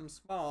be something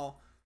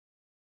small,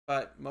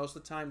 but most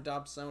of the time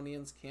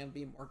Dobsonians can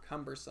be more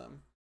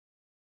cumbersome.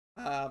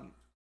 The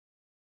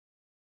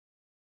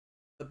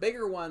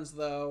bigger ones,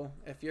 though,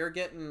 if you're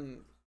getting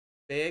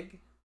big,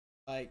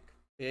 like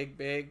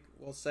big,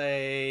 we'll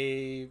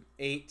say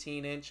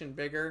 18-inch and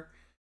bigger.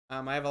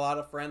 I have a lot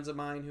of friends of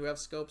mine who have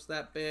scopes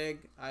that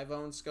big. I've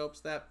owned scopes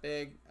that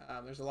big.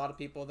 There's a lot of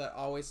people that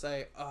always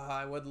say, oh,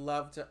 I would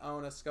love to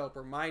own a scope,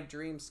 or my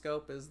dream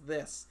scope is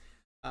this.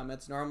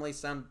 It's normally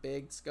some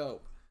big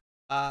scope.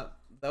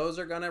 Those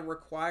are going to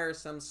require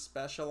some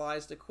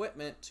specialized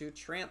equipment to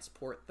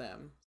transport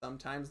them.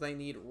 Sometimes they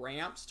need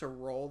ramps to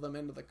roll them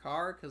into the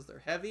car because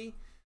they're heavy.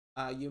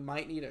 You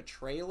might need a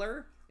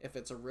trailer if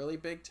it's a really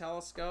big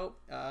telescope.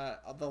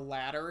 The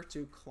ladder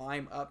to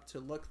climb up to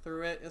look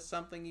through it is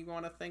something you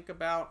want to think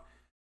about.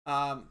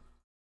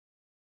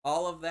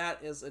 All of that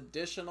is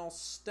additional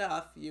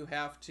stuff you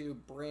have to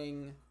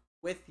bring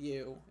with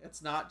you.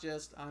 It's not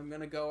just, I'm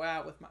going to go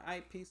out with my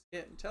eyepiece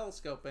kit and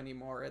telescope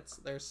anymore.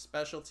 There's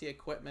specialty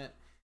equipment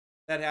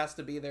that has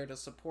to be there to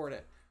support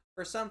it.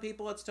 For some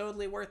people, it's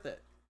totally worth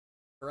it.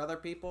 For other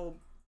people,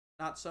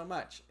 not so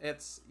much.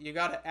 You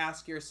got to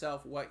ask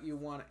yourself what you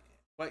want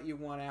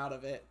out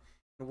of it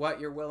and what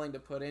you're willing to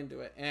put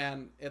into it.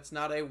 And it's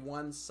not a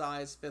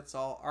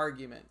one-size-fits-all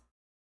argument.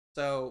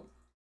 So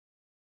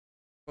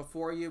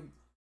before you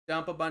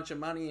dump a bunch of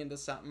money into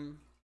something,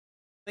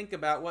 think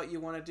about what you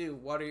want to do.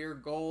 What are your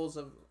goals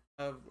of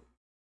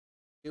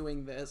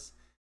doing this?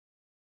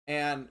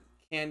 And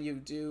can you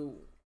do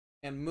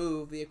and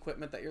move the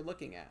equipment that you're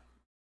looking at?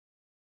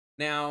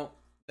 Now,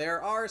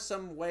 there are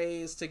some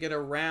ways to get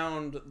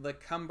around the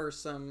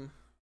cumbersome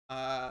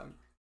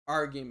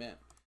argument.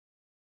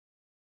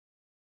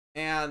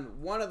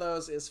 And one of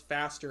those is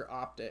faster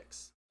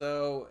optics.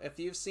 So if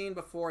you've seen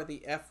before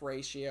the F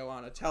ratio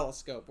on a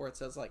telescope where it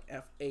says like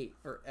F8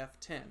 or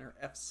F10 or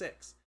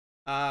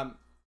F6,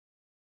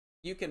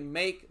 you can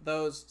make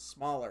those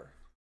smaller.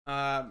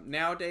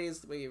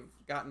 Nowadays, we've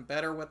gotten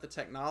better with the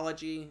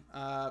technology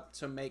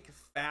to make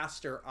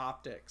faster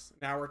optics.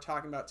 Now we're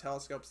talking about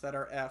telescopes that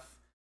are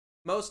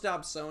most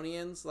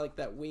Dobsonians like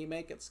that we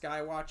make at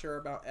Skywatch are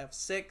about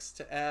F6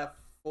 to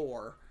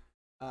F4.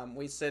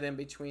 We sit in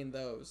between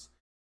those.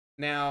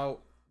 Now,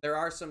 there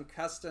are some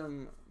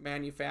custom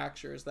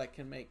manufacturers that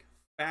can make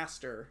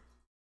faster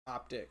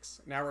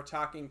optics. Now we're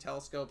talking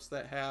telescopes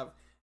that have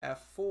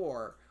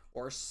F4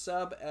 or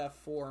sub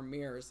F4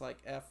 mirrors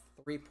like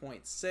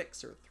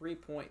F3.6 or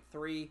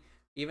 3.3,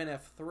 even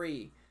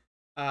F3.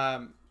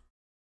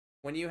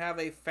 When you have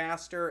a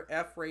faster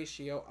F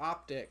ratio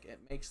optic, it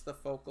makes the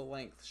focal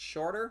length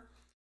shorter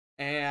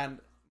and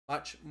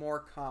much more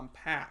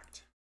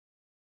compact.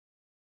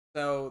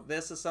 So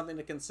this is something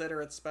to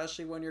consider,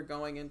 especially when you're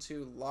going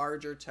into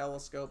larger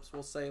telescopes,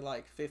 we'll say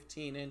like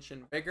 15-inch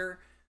and bigger.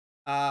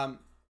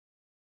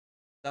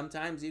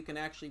 Sometimes you can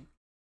actually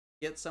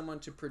get someone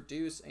to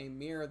produce a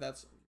mirror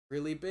that's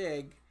really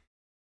big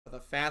with a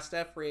fast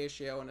F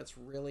ratio and it's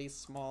really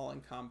small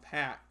and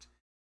compact.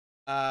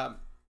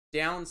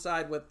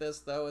 Downside with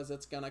this, though, is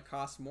it's going to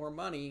cost more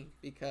money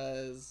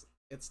because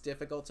it's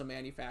difficult to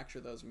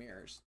manufacture those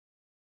mirrors.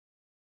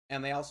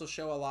 And they also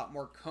show a lot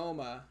more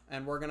coma,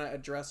 and we're going to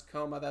address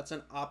coma. That's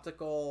an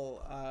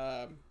optical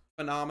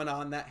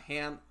phenomenon that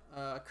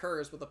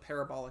occurs with a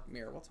parabolic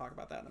mirror. We'll talk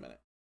about that in a minute.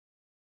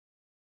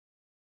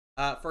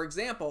 For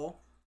example,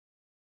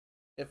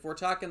 if we're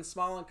talking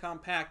small and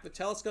compact, the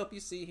telescope you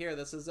see here,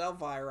 this is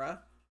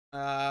Elvira.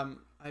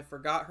 I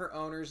forgot her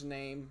owner's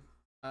name.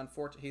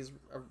 Unfortunately, he's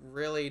a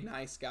really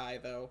nice guy,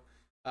 though.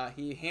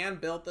 He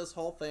hand built this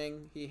whole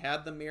thing. He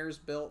had the mirrors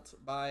built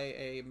by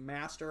a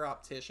master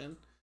optician,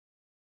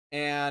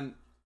 and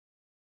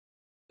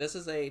this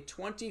is a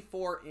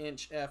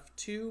 24-inch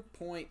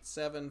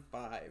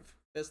f2.75.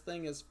 This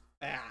thing is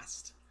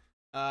fast.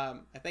 I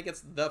think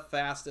it's the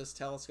fastest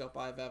telescope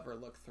I've ever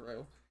looked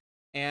through,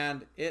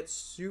 and it's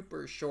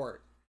super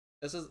short.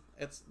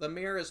 The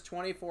mirror is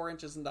 24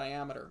 inches in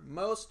diameter.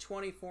 Most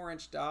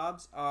 24-inch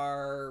Dobs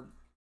are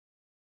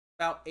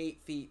about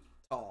 8 feet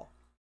tall.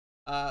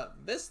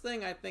 This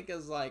thing I think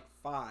is like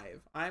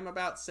 5. I'm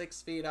about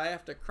 6 feet. I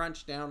have to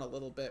crunch down a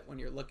little bit when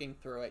you're looking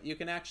through it. You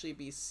can actually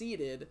be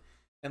seated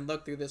and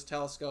look through this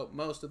telescope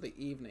most of the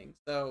evening.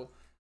 So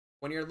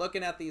when you're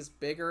looking at these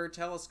bigger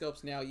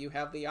telescopes now, you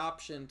have the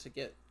option to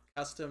get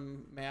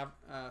custom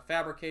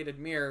fabricated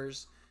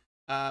mirrors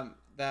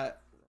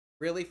that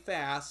really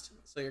fast.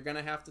 So you're going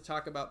to have to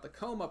talk about the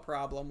coma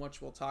problem,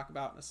 which we'll talk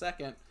about in a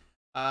second.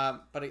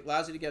 But it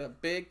allows you to get a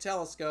big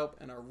telescope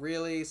in a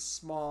really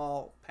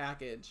small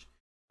package.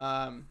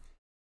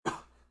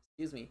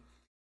 Excuse me.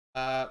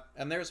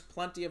 And there's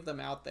plenty of them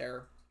out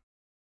there.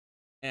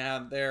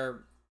 And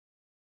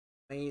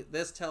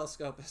this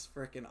telescope is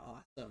freaking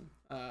awesome.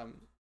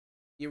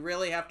 You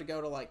really have to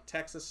go to like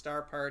Texas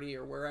Star Party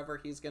or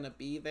wherever he's going to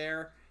be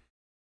there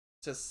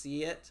to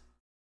see it.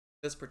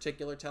 This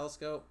particular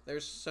telescope.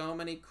 There's so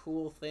many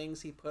cool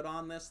things he put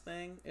on this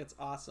thing. It's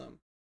awesome.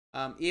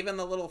 Even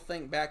the little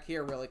thing back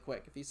here really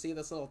quick. If you see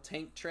this little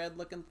tank tread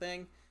looking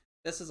thing,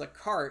 this is a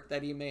cart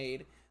that he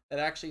made that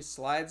actually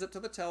slides up to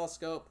the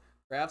telescope,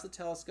 grabs the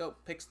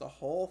telescope, picks the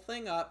whole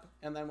thing up,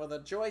 and then with a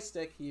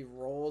joystick, he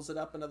rolls it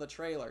up into the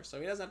trailer.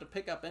 So he doesn't have to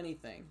pick up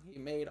anything. He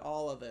made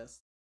all of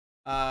this.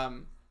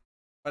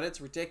 But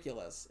it's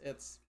ridiculous.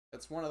 It's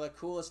one of the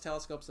coolest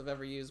telescopes I've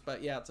ever used.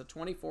 But yeah, it's a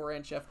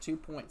 24-inch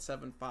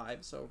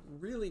f2.75. So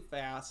really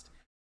fast,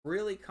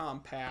 really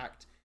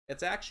compact.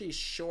 It's actually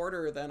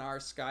shorter than our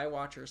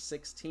Skywatcher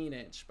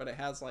 16-inch, but it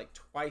has like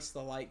twice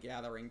the light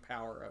gathering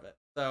power of it.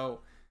 So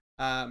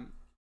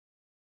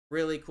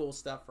really cool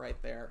stuff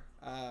right there.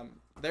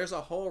 There's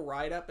a whole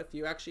write-up if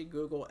you actually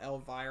Google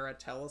Elvira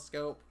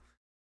telescope.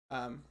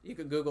 You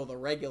could Google the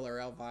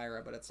regular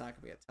Elvira, but it's not going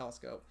to be a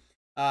telescope.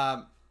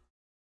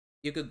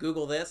 You could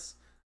Google this.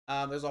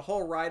 There's a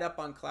whole write-up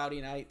on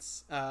Cloudy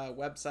Night's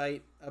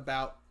website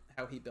about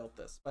how he built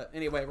this. But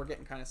anyway, we're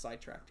getting kind of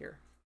sidetracked here.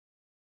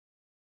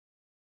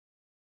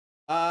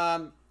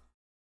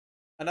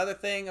 Another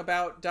thing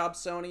about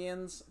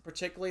Dobsonians,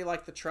 particularly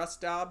like the truss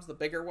Dobs, the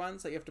bigger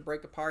ones that you have to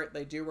break apart,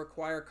 they do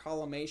require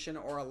collimation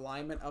or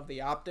alignment of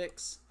the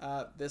optics.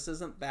 This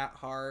isn't that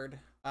hard.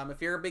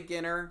 If you're a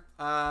beginner,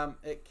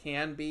 it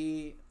can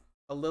be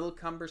a little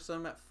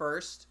cumbersome at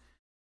first,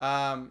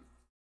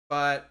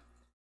 but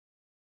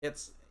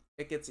it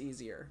gets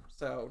easier.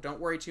 So don't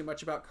worry too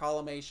much about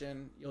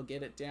collimation. You'll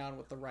get it down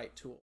with the right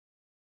tool.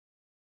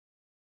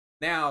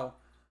 Now,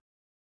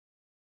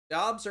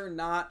 Dobs are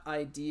not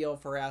ideal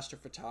for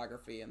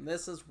astrophotography, and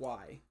this is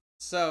why.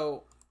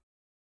 So,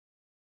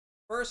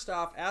 first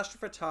off,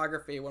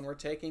 astrophotography, when we're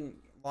taking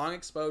long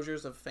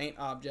exposures of faint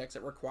objects,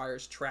 it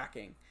requires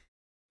tracking.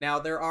 Now,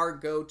 there are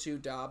go-to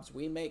Dobs.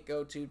 We make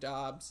go-to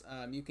Dobs.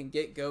 You can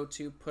get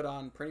go-to put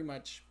on pretty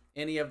much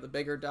any of the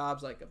bigger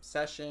Dobs, like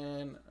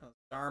Obsession,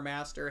 Star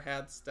Master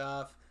had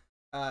stuff,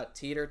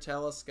 Teeter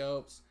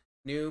telescopes,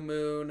 New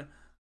Moon.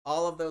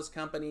 All of those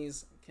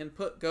companies can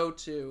put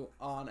go-to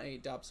on a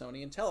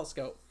Dobsonian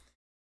telescope,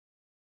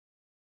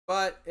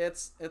 but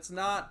it's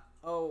not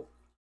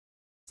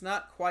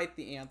quite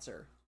the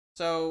answer.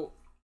 So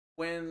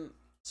when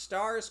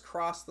stars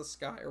cross the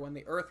sky, or when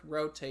the Earth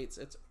rotates,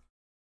 it's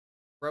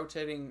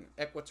rotating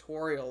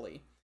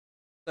equatorially.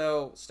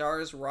 So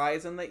stars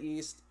rise in the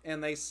east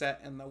and they set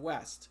in the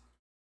west,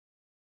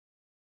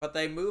 but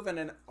they move in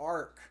an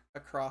arc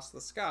across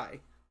the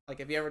sky. Like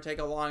if you ever take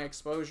a long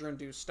exposure and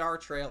do star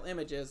trail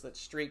images, that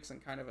streaks in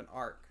kind of an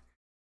arc.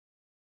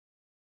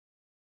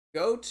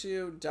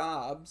 Go-to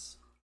Dobs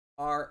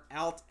are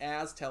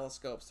alt-az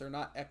telescopes. They're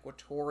not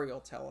equatorial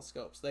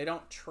telescopes. They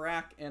don't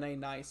track in a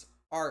nice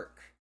arc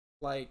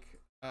like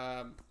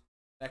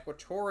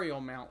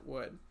equatorial mount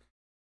would.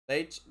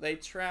 They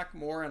track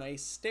more in a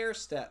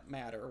stair-step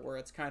manner, where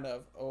it's kind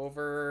of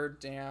over,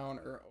 down,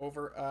 or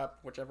over, up,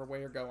 whichever way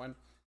you're going.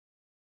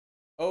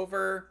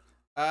 Over,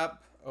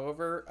 up,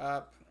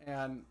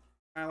 and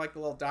kind of like the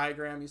little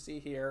diagram you see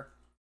here.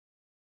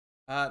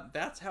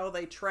 That's how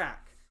they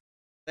track.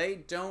 They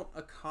don't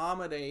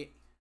accommodate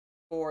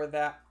for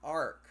that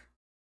arc.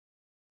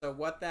 So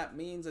what that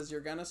means is you're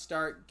going to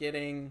start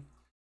getting...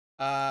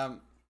 they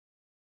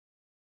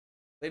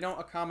don't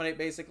accommodate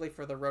basically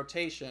for the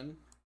rotation.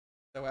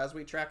 So as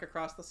we track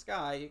across the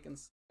sky, you can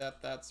see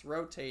that that's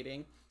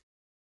rotating.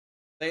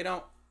 They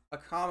don't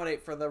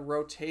accommodate for the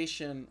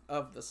rotation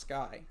of the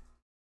sky.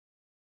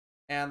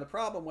 And the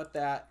problem with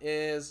that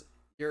is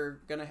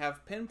you're going to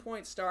have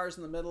pinpoint stars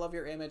in the middle of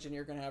your image, and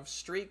you're going to have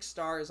streak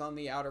stars on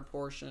the outer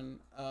portion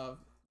of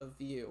the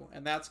view.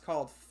 And that's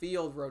called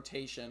field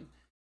rotation.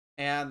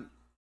 And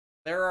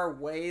there are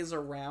ways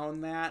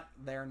around that.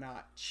 They're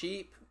not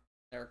cheap.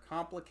 They're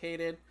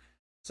complicated.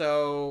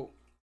 So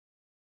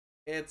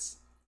it's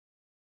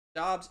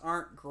jobs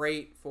aren't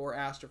great for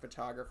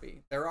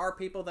astrophotography. There are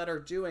people that are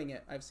doing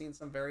it. I've seen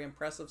some very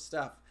impressive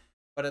stuff,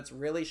 but it's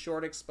really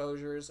short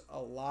exposures, a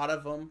lot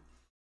of them,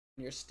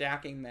 and you're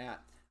stacking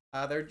that.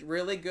 They're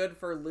really good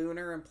for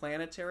lunar and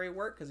planetary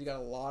work because you got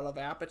a lot of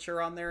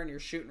aperture on there and you're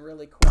shooting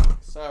really quick.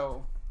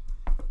 So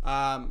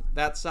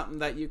that's something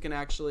that you can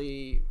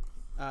actually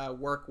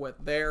work with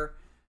there.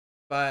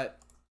 But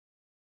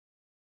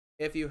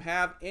if you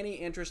have any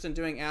interest in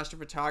doing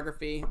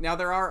astrophotography, now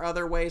there are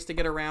other ways to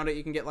get around it.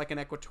 You can get like an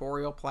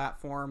equatorial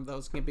platform.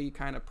 Those can be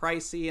kind of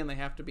pricey and they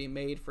have to be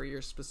made for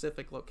your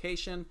specific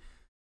location.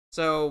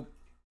 So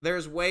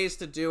there's ways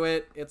to do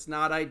it. It's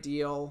not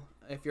ideal.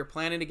 If you're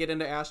planning to get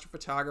into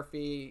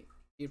astrophotography,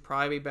 you'd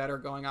probably be better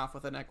going off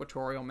with an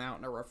equatorial mount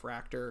and a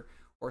refractor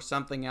or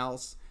something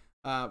else.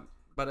 But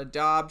a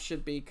Dob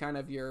should be kind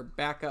of your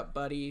backup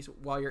buddy.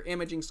 While your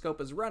imaging scope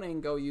is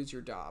running, go use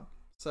your Dob.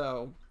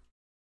 So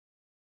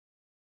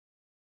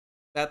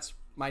that's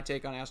my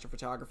take on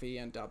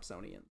astrophotography and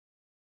Dobsonian.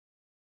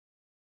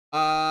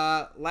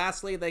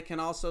 Lastly, they can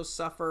also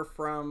suffer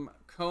from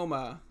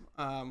coma,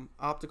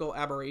 optical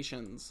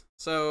aberrations.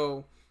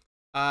 So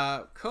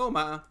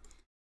coma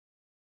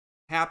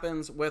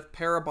happens with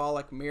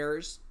parabolic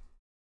mirrors.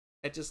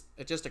 It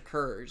just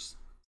occurs.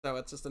 So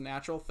it's just a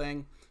natural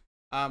thing.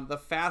 The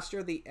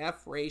faster the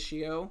F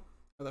ratio,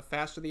 or the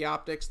faster the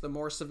optics, the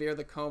more severe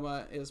the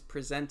coma is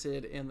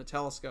presented in the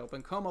telescope.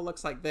 And coma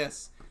looks like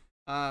this.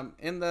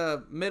 In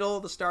the middle,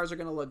 the stars are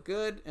going to look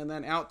good, and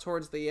then out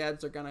towards the edge,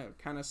 they're going to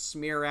kind of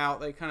smear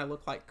out. They kind of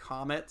look like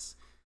comets.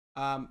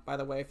 By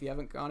the way, if you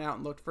haven't gone out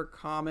and looked for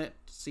Comet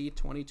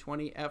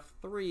C2020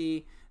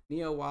 F3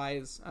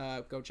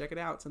 NeoWise, go check it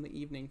out. It's in the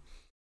evening.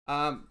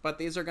 But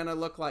these are going to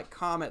look like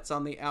comets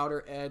on the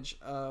outer edge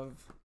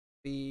of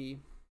the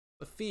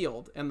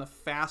field, and the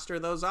faster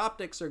those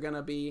optics are going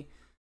to be,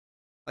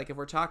 like if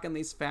we're talking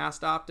these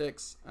fast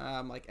optics,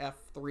 like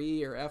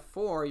F3 or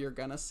F4, you're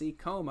going to see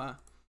coma.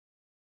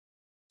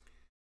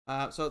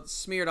 So it's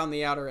smeared on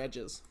the outer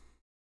edges.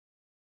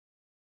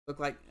 Look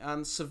like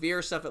on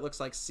severe stuff, it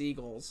looks like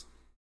seagulls.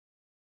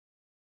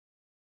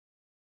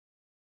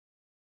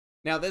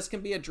 Now this can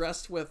be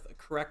addressed with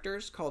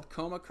correctors called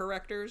coma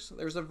correctors.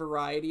 There's a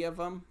variety of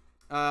them.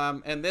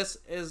 And this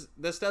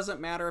doesn't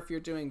matter if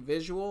you're doing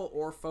visual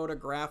or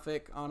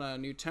photographic on a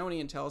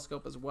Newtonian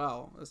telescope as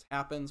well. This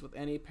happens with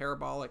any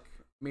parabolic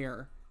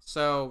mirror.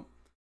 So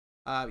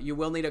you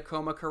will need a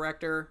coma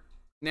corrector.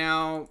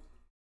 Now,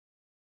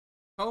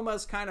 coma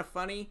is kind of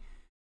funny.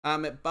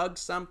 It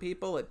bugs some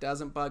people. It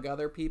doesn't bug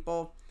other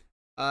people.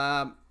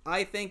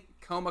 I think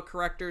coma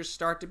correctors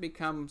start to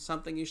become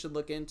something you should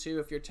look into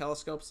if your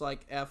telescope's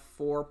like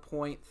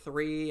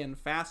f4.3 and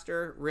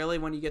faster. Really,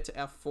 when you get to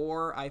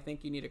f4, I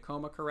think you need a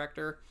coma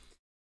corrector.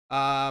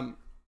 But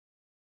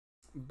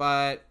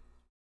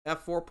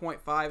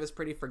f4.5 is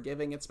pretty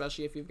forgiving,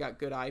 especially if you've got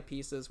good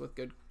eyepieces with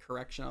good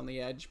correction on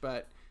the edge.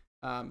 But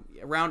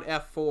around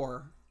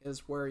f4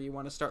 is where you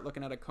want to start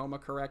looking at a coma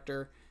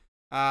corrector.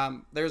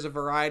 There's a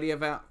variety of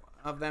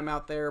them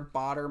out there.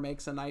 Botter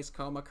makes a nice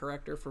coma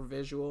corrector for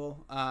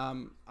visual.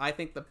 I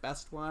think the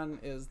best one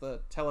is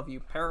the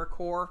TeleVue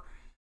Paracore.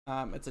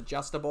 It's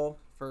adjustable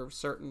for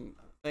certain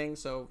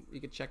things, so you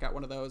could check out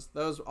one of those.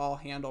 Those all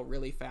handle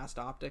really fast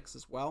optics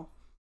as well.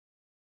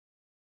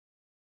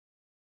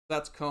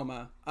 That's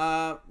coma.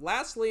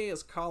 Lastly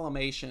is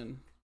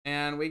collimation,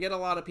 and we get a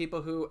lot of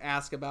people who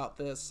ask about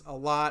this a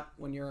lot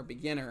when you're a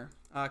beginner.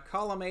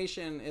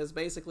 Collimation is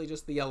basically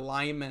just the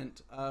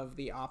alignment of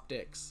the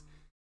optics.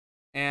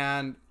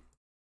 And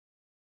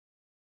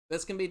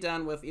this can be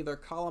done with either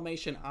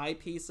collimation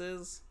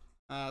eyepieces.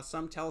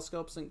 Some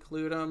telescopes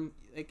include them.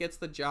 It gets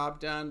the job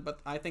done, but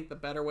I think the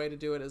better way to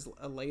do it is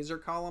a laser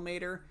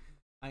collimator.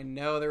 I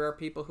know there are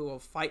people who will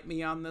fight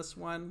me on this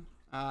one.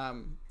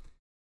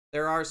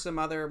 There are some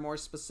other more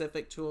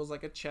specific tools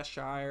like a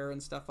Cheshire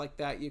and stuff like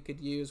that you could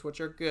use, which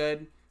are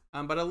good.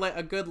 But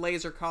a good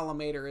laser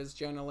collimator is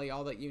generally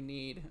all that you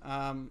need.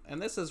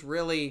 And this is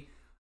really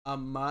a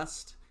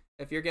must.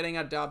 If you're getting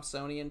a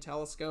Dobsonian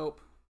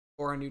telescope,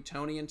 or a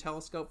Newtonian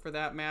telescope for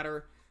that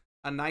matter,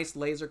 a nice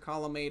laser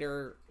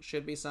collimator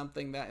should be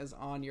something that is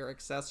on your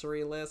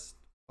accessory list,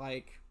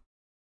 like,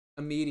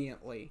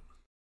 immediately.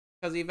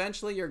 Because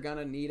eventually you're going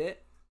to need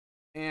it.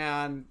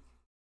 And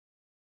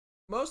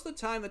most of the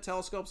time the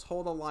telescopes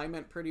hold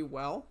alignment pretty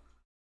well.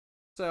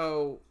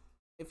 So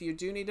if you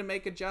do need to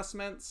make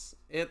adjustments,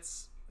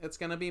 it's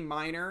going to be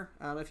minor.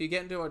 If you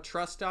get into a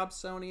trust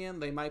Dobsonian,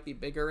 they might be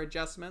bigger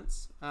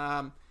adjustments.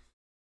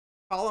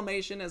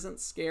 Collimation isn't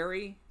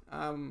scary.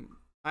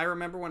 I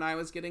remember when I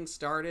was getting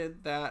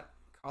started that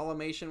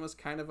collimation was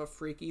kind of a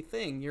freaky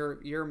thing.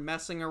 You're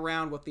messing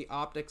around with the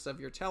optics of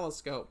your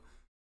telescope.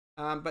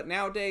 But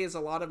nowadays,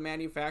 a lot of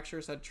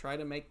manufacturers had tried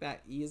to make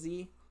that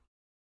easy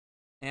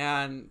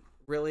and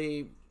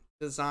really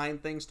design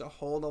things to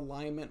hold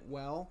alignment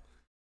well.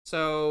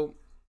 So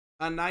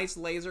a nice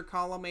laser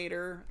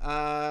collimator.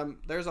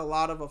 There's a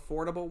lot of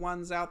affordable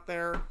ones out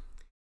there.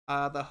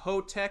 The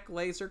Hotech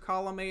laser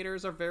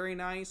collimators are very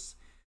nice.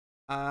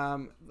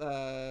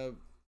 The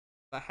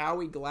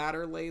Howie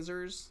Glatter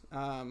lasers.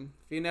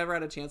 If you never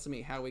had a chance to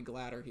meet Howie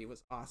Glatter, he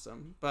was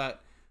awesome.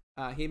 But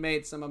he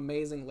made some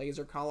amazing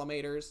laser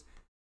collimators.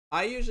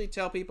 I usually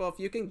tell people if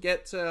you can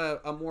get to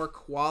a more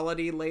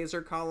quality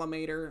laser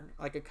collimator,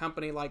 like a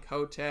company like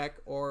Hotech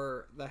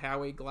or the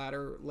Howie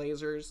Glatter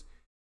lasers,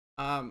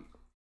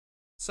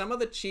 some of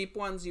the cheap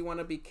ones you want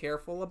to be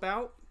careful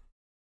about.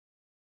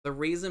 The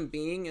reason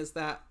being is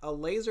that a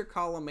laser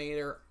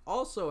collimator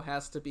also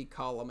has to be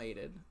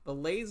collimated. The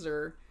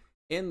laser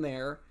in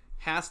there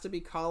has to be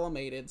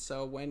collimated,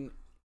 so when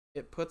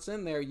it puts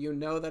in there, you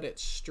know that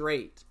it's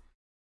straight.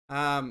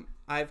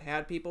 I've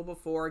had people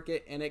before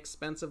get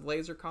inexpensive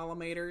laser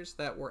collimators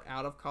that were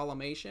out of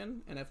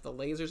collimation, and if the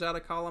laser's out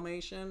of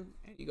collimation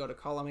and you go to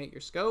collimate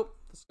your scope,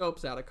 the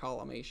scope's out of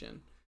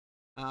collimation.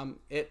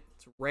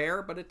 It's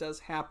rare, but it does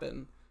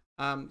happen.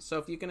 So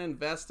if you can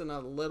invest in a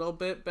little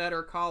bit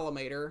better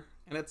collimator,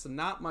 and it's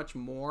not much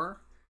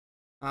more,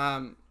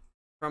 from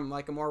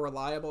like a more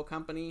reliable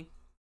company,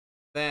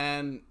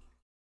 then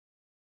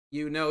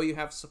you know you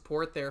have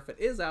support there. If it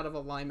is out of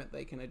alignment,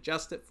 they can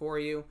adjust it for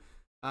you.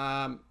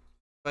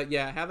 But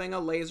yeah, having a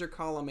laser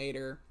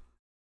collimator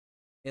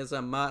is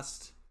a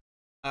must,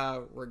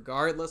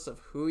 regardless of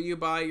who you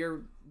buy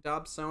your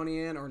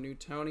Dobsonian or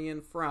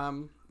Newtonian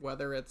from,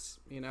 whether it's,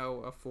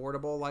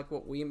 affordable like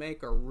what we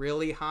make or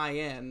really high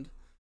end.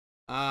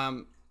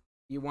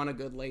 You want a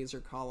good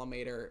laser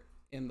collimator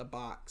in the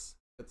box.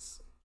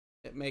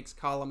 It makes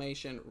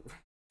collimation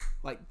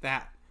like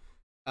that.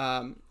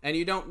 And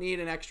you don't need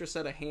an extra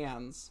set of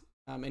hands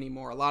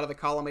anymore. A lot of the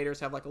collimators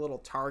have like a little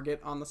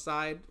target on the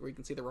side where you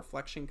can see the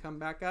reflection come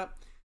back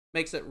up.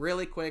 Makes it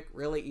really quick,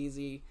 really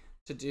easy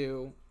to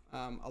do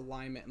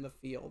alignment in the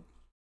field.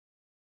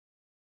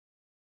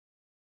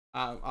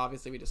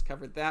 Obviously, we just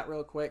covered that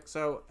real quick.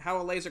 So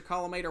how a laser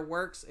collimator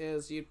works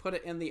is you put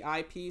it in the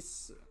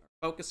eyepiece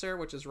focuser,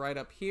 which is right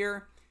up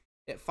here.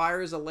 It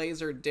fires a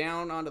laser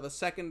down onto the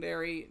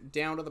secondary,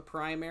 down to the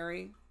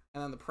primary,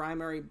 and then the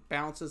primary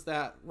bounces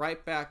that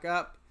right back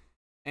up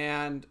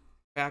and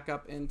back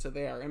up into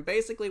there. And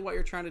basically what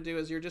you're trying to do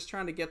is you're just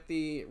trying to get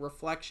the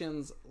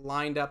reflections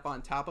lined up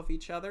on top of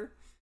each other.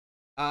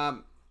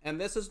 And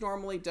this is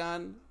normally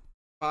done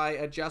by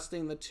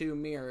adjusting the two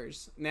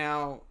mirrors.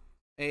 Now,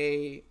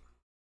 a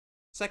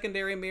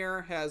secondary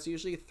mirror has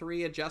usually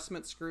 3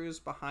 adjustment screws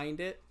behind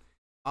it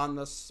on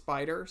the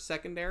spider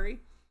secondary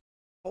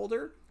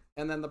holder,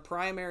 and then the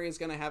primary is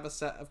going to have a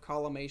set of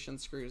collimation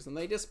screws, and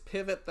they just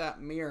pivot that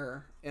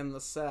mirror in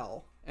the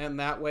cell, and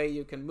that way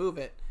you can move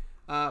it.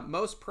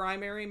 Most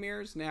primary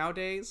mirrors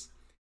nowadays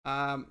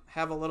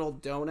have a little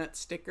donut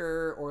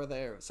sticker, or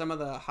some of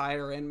the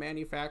higher end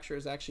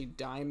manufacturers actually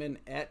diamond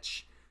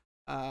etch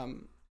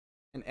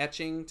an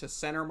etching to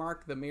center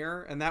mark the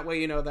mirror, and that way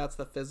you know that's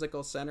the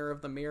physical center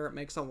of the mirror. It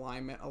makes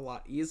alignment a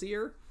lot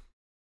easier.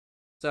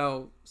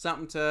 So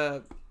something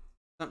to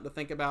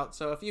think about.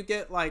 So if you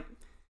get like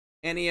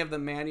any of the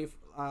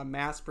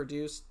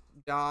mass-produced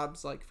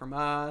Dobs, like from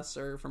us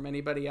or from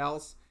anybody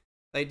else,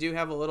 they do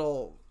have a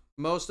little,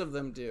 most of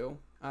them do,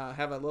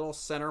 have a little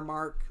center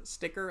mark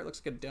sticker. It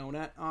looks like a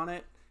donut on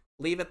it.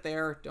 Leave it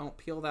there. Don't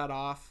peel that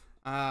off.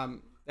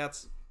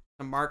 That's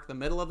to mark the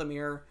middle of the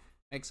mirror.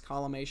 Makes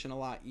collimation a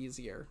lot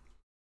easier.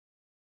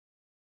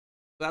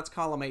 So that's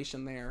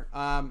collimation there.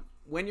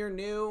 When you're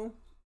new,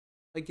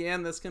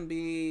 again, this can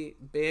be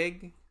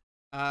big.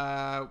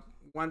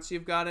 Once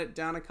you've got it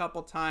done a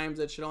couple times,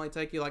 it should only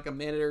take you like a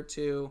minute or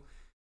two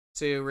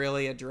to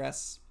really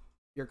address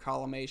your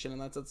collimation,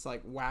 unless it's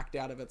like whacked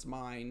out of its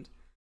mind.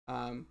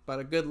 But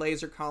a good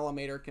laser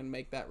collimator can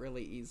make that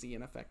really easy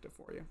and effective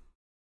for you.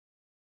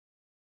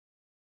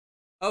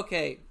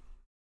 Okay,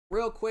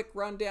 real quick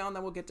rundown,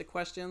 then we'll get to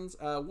questions.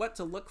 What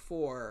to look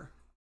for.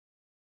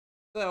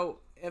 So,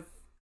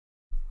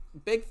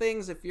 big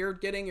things, if you're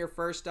getting your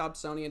first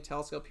Dobsonian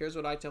telescope, here's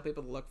what I tell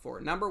people to look for.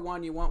 Number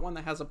one, you want one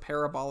that has a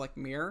parabolic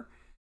mirror.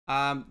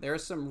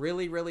 There's some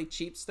really, really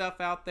cheap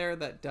stuff out there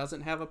that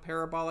doesn't have a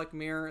parabolic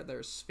mirror.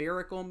 There's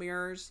spherical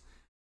mirrors,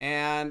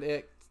 and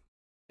it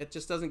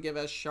just doesn't give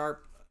the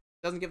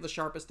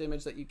sharpest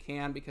image that you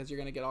can, because you're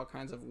going to get all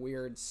kinds of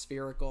weird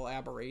spherical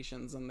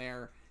aberrations in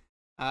there.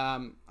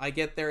 I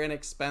get they're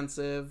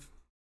inexpensive,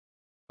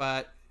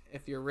 but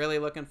if you're really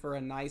looking for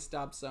a nice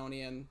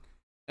Dobsonian,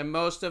 and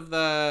most of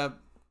the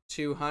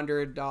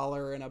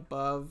 $200 and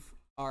above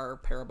are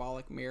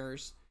parabolic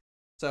mirrors.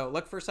 So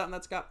look for something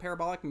that's got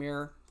parabolic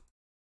mirror.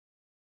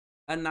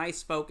 A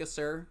nice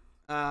focuser.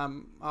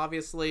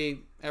 Obviously,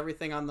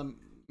 everything on the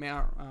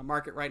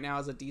market right now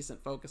is a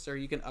decent focuser.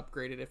 You can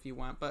upgrade it if you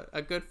want, but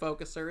a good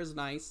focuser is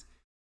nice.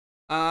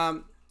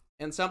 And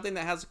something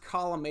that has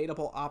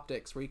collimatable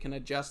optics, where you can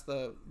adjust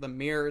the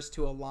mirrors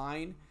to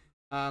align.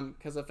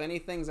 Because if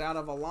anything's out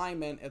of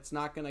alignment, it's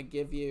not going to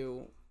give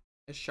you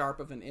as sharp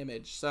of an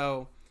image.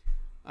 So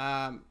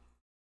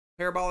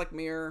parabolic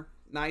mirror,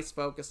 nice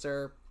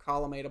focuser,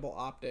 collimatable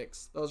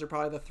optics. Those are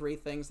probably the 3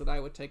 things that I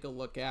would take a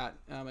look at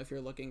if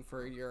you're looking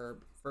for your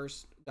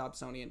first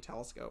Dobsonian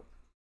telescope.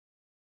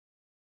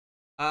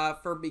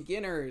 For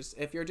beginners,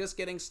 if you're just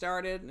getting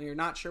started and you're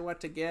not sure what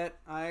to get,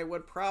 I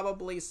would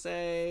probably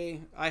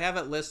say, I have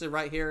it listed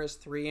right here as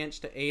 3"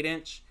 to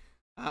 8".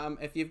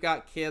 If you've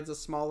got kids, a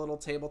small little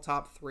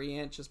tabletop 3"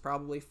 is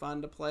probably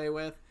fun to play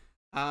with.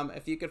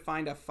 If you could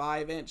find a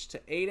 5"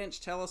 to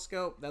 8"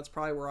 telescope, that's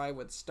probably where I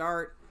would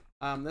start.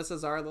 This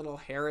is our little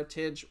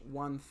Heritage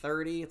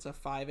 130. It's a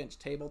 5"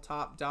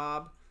 tabletop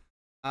Dob.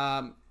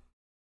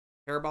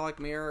 Parabolic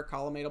mirror,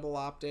 collimatable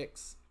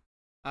optics.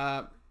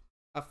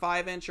 A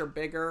 5" or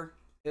bigger,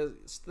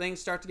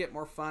 things start to get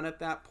more fun at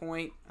that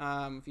point.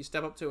 If you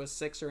step up to a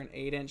 6 or an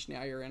 8",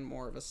 now you're in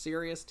more of a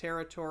serious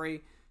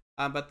territory.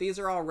 But these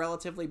are all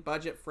relatively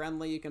budget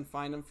friendly. You can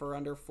find them for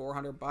under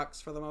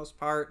 $400 for the most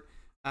part.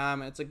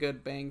 It's a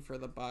good bang for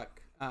the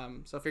buck.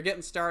 So if you're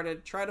getting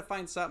started, try to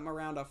find something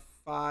around a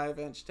 5"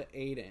 to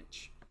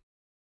 8".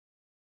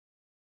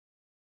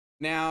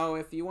 Now,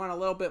 if you want a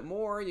little bit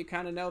more, you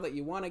kind of know that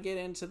you want to get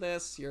into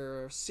this,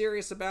 you're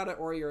serious about it,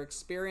 or you're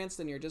experienced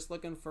and you're just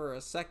looking for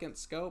a second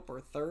scope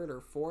or third or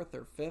fourth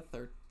or fifth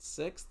or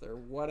sixth or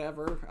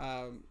whatever,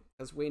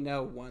 because we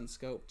know one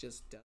scope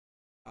just doesn't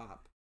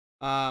stop.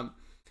 At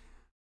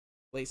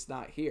least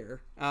not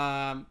here.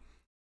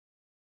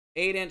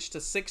 8"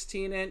 to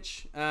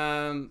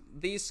 16".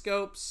 These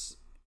scopes,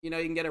 you know,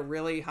 you can get a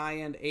really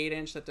high-end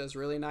 8" that does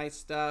really nice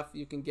stuff.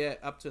 You can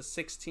get up to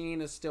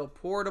 16, is still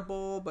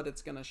portable, but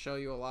it's going to show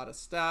you a lot of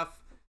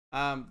stuff.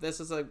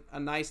 This is a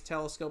nice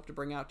telescope to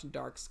bring out to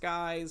dark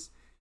skies.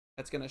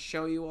 That's going to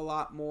show you a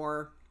lot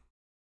more.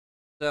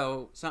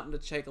 So something to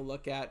take a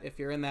look at if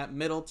you're in that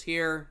middle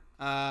tier.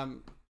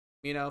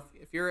 You know,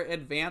 if you're an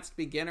advanced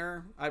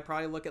beginner, I'd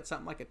probably look at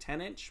something like a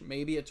 10",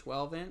 maybe a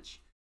 12".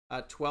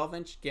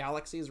 12"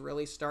 galaxies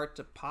really start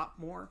to pop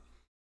more.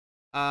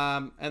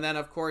 And then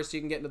of course you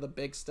can get into the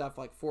big stuff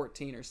like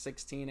 14 or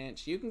 16".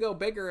 You can go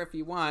bigger if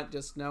you want,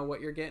 just know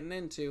what you're getting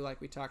into, like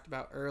we talked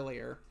about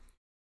earlier.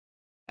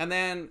 And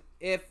then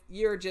if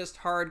you're just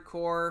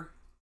hardcore,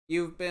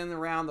 you've been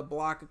around the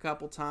block a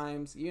couple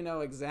times, you know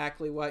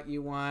exactly what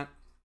you want,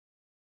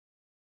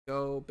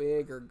 go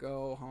big or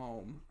go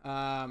home.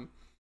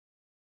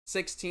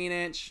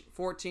 16",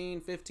 14,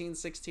 15,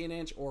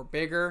 16" or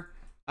bigger.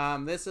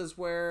 This is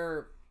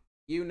where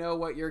you know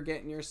what you're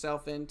getting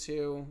yourself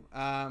into.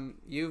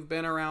 You've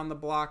been around the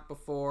block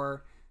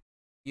before.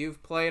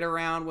 You've played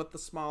around with the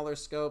smaller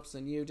scopes,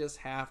 and you just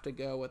have to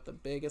go with the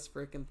biggest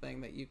freaking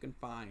thing that you can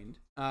find.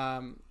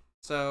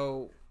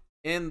 So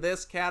in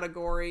this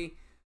category,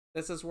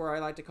 this is where I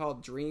like to call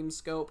dream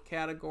scope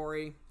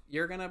category.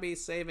 You're going to be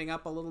saving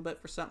up a little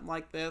bit for something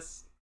like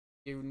this.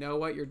 You know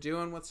what you're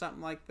doing with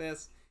something like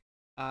this.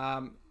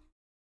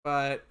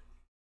 But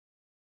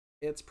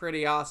it's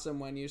pretty awesome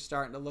when you're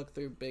starting to look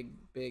through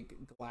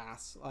big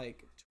glass,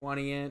 like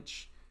 20",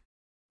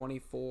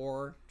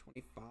 24,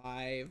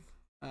 25.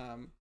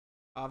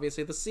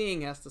 Obviously the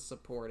seeing has to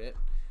support it.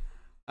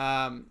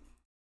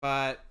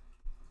 But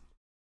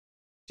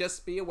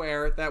just be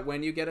aware that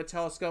when you get a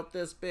telescope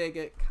this big,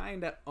 it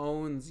kind of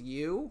owns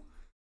you.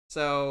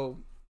 So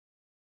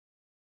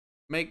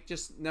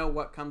just know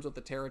what comes with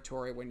the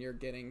territory when you're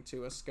getting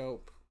to a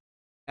scope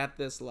at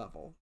this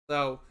level.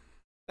 So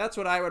that's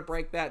what I would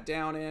break that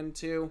down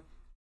into.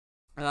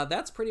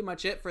 That's pretty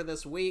much it for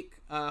this week.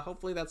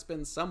 Hopefully that's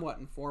been somewhat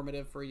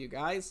informative for you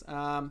guys.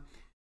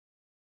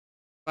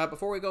 But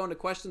before we go into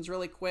questions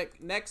really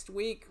quick, next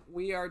week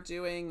we are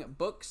doing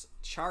books,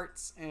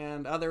 charts,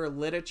 and other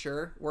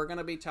literature. We're going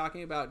to be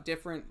talking about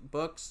different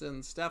books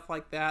and stuff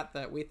like that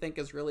that we think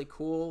is really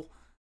cool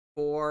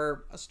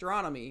for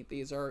astronomy.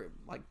 These are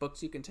like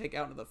books you can take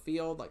out into the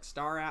field, like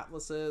star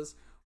atlases,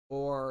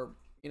 or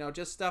you know,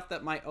 just stuff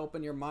that might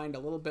open your mind a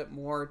little bit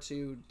more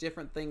to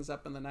different things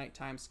up in the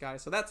nighttime sky.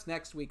 So that's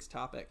next week's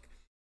topic.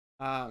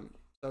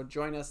 So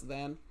join us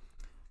then.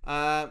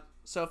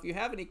 So if you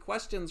have any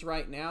questions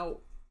right now,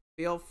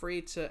 feel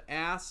free to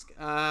ask.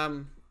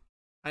 I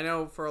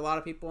know for a lot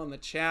of people in the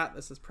chat,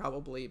 this has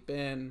probably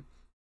been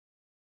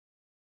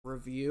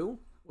review,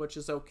 which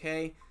is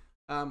okay.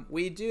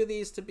 We do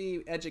these to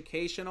be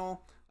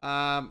educational.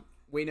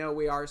 We know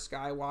we are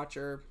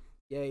Skywatcher.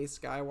 Yay,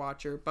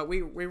 Skywatcher. But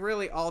we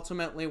really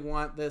ultimately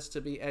want this to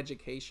be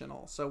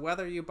educational. So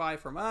whether you buy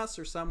from us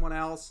or someone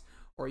else,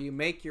 or you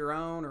make your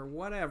own or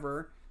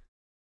whatever,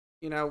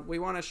 you know, we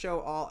want to show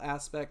all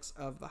aspects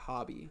of the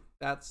hobby.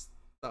 That's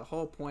the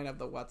whole point of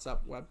the What's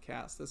Up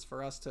webcast, is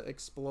for us to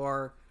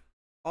explore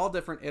all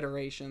different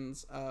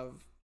iterations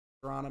of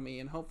astronomy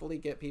and hopefully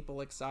get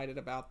people excited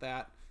about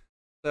that.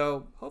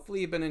 So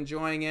hopefully you've been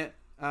enjoying it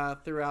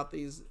throughout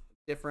these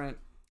different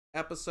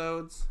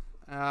episodes.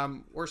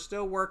 We're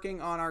still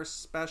working on our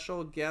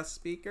special guest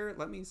speaker.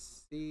 Let me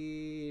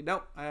see.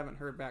 Nope, I haven't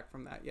heard back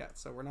from that yet,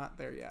 so we're not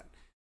there yet.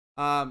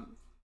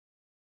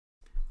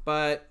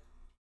 But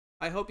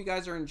I hope you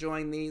guys are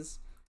enjoying these.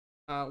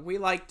 We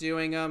like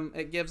doing them.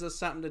 It gives us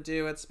something to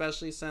do,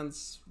 especially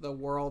since the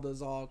world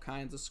is all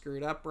kinds of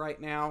screwed up right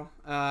now.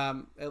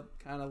 It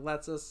kind of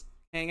lets us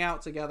hang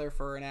out together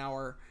for an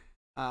hour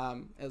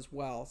as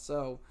well.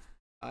 So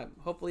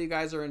Hopefully you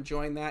guys are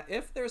enjoying that.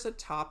 If there's a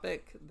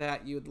topic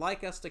that you'd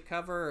like us to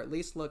cover or at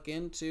least look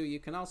into, you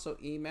can also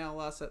email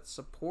us at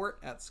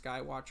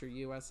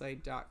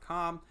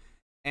support@skywatcherusa.com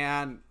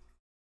and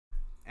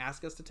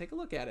ask us to take a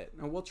look at it.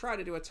 And we'll try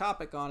to do a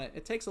topic on it.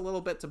 It takes a little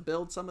bit to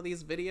build some of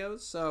these videos,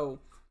 so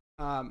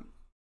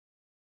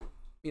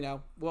you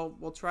know,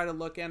 we'll try to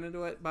look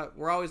into it, but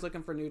we're always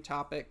looking for new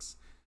topics.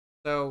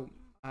 So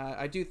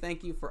I do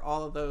thank you for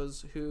all of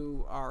those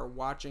who are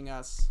watching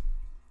us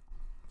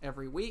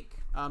every week.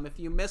 If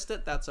you missed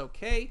it, that's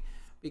okay,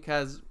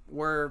 because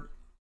we've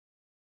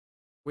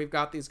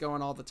got these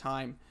going all the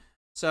time.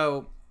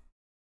 So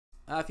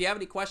if you have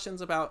any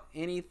questions about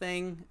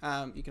anything,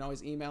 you can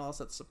always email us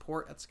at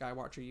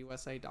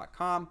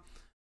support@skywatcherusa.com.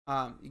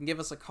 You can give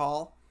us a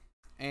call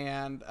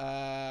and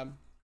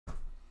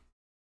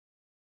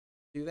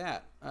do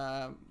that.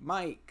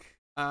 Mike,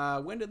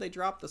 when did they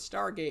drop the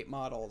Stargate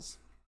models?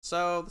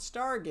 So the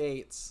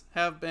Stargates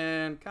have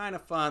been kind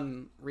of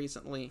fun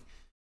recently.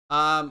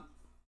 I'll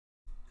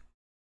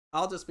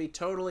just be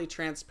totally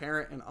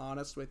transparent and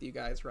honest with you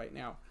guys right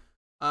now.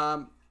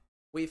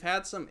 We've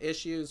had some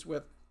issues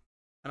with,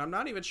 and I'm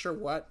not even sure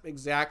what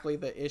exactly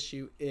the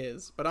issue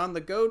is, but on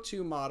the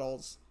go-to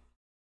models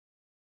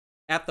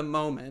at the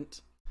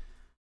moment,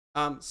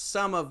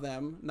 some of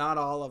them, not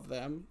all of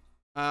them,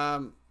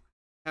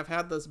 have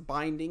had this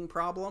binding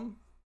problem.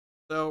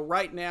 So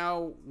right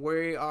now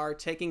we are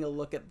taking a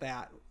look at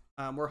that.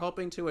 We're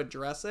hoping to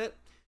address it.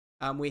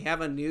 We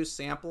have a new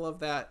sample of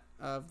that,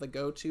 of the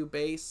go-to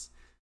base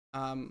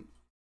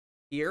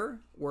here.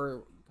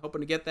 We're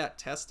hoping to get that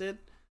tested,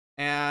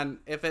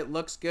 and if it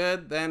looks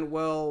good, then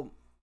we'll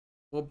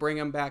bring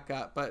them back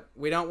up. But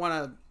we don't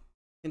want to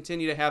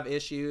continue to have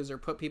issues or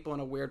put people in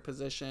a weird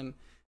position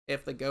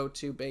if the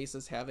go-to base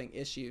is having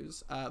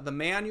issues. The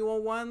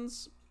manual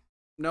ones,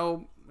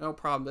 no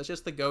problem. It's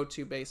just the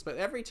go-to base. But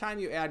every time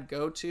you add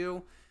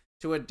go-to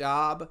to a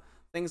DOB,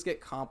 things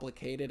get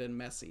complicated and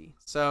messy.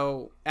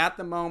 So at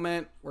the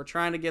moment, we're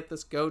trying to get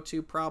this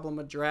go-to problem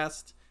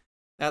addressed.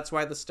 That's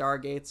why the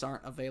Stargates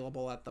aren't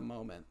available at the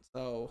moment.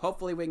 So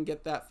hopefully we can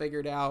get that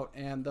figured out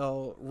and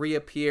they'll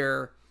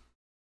reappear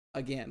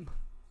again.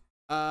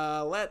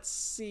 Let's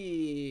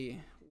see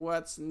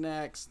what's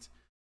next.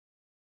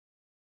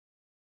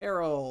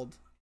 Harold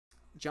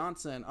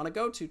Johnson, on a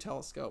go-to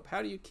telescope,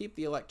 how do you keep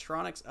the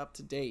electronics up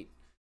to date?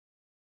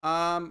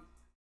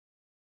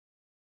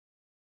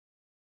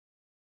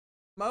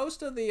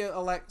 Most of the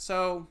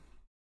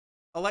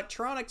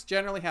electronics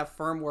generally have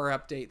firmware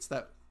updates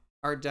that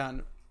are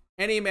done.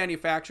 Any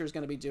manufacturer is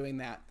going to be doing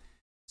that.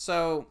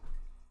 So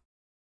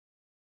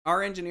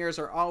our engineers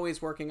are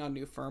always working on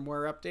new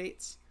firmware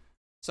updates.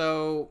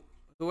 So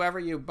whoever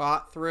you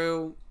bought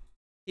through,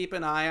 keep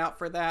an eye out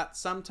for that.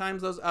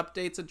 Sometimes those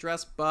updates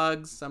address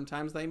bugs.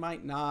 Sometimes they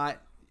might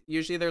not.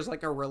 Usually there's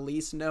like a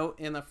release note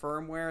in the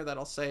firmware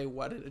that'll say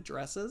what it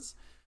addresses.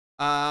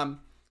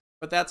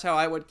 But that's how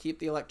I would keep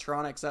the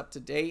electronics up to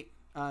date.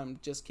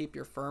 Just keep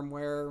your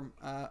firmware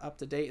up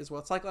to date as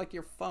well. It's like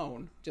your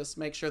phone. Just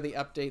make sure the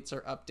updates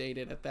are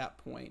updated at that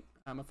point.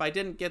 If I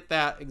didn't get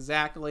that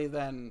exactly,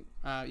 then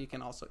you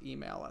can also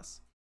email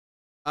us.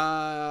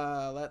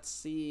 Let's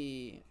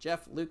see.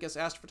 Jeff Lucas,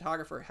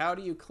 astrophotographer, how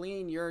do you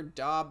clean your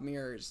DOB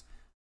mirrors?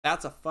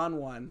 That's a fun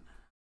one.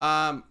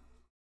 The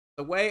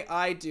way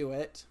I do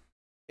it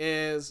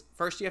is,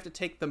 first you have to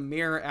take the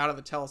mirror out of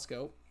the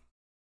telescope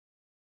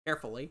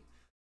carefully.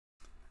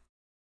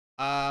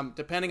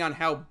 Depending on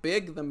how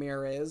big the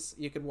mirror is,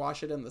 you could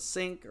wash it in the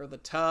sink or the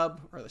tub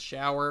or the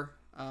shower.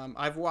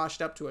 I've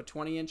washed up to a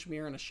 20-inch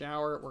mirror in a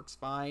shower. It works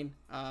fine.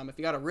 If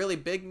you got a really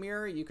big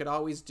mirror, you could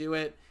always do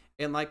it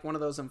in like one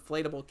of those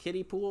inflatable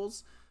kiddie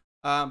pools.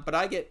 But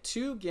I get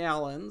 2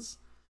 gallons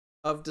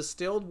of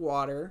distilled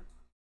water,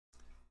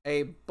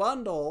 a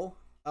bundle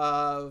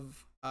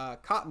of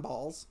cotton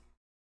balls,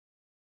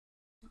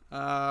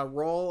 a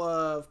roll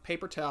of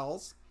paper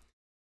towels,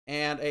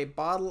 and a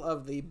bottle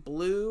of the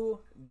Blue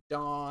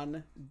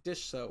Dawn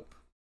dish soap.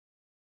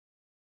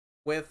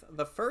 With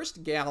the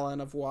first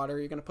gallon of water,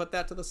 you're going to put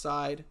that to the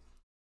side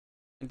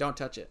and don't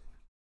touch it.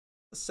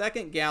 The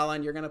second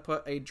gallon, you're going to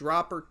put a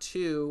drop or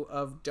 2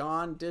 of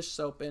Dawn dish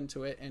soap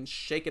into it and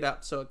shake it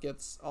up so it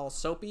gets all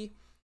soapy.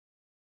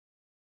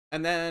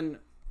 And then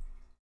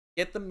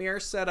get the mirror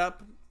set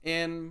up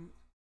on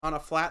a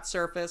flat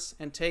surface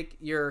and take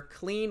your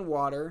clean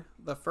water,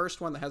 the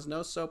first one that has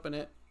no soap in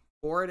it,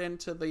 pour it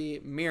into the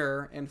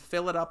mirror and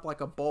fill it up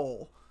like a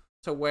bowl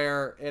to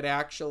where it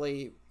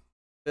actually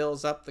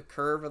fills up the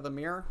curve of the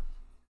mirror.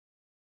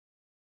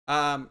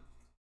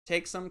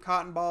 Take some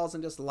cotton balls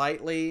and just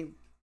lightly,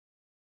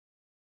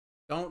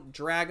 don't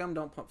drag them,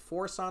 don't put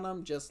force on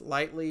them, just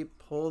lightly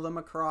pull them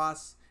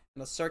across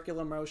in a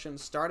circular motion,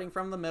 starting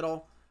from the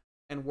middle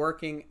and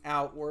working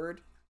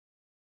outward,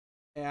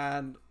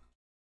 and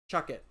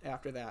chuck it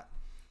after that.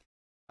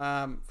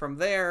 From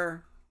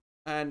there,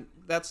 and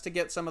that's to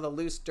get some of the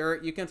loose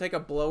dirt. You can take a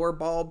blower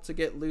bulb to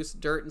get loose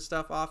dirt and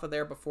stuff off of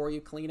there before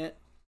you clean it.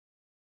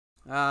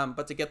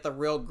 But to get the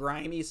real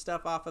grimy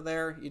stuff off of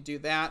there, you do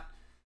that.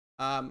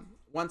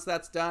 Once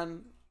that's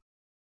done,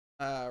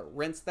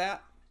 rinse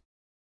that,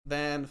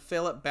 then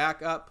fill it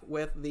back up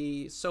with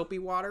the soapy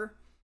water.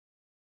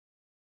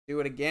 Do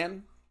it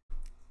again.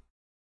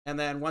 And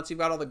then once you've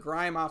got all the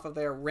grime off of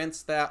there,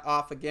 rinse that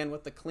off again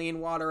with the clean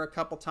water a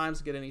couple times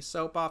to get any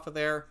soap off of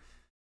there.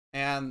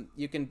 And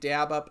you can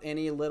dab up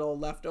any little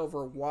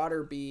leftover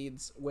water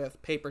beads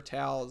with paper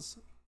towels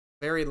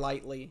very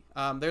lightly.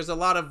 There's a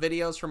lot of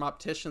videos from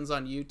opticians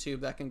on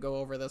YouTube that can go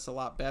over this a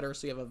lot better,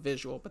 so you have a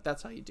visual, but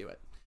that's how you do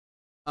it.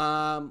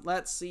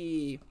 Let's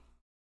see.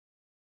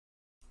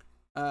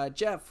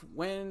 Jeff,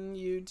 when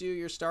you do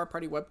your Star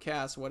Party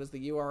webcast, what is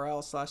the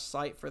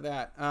URL/site for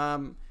that?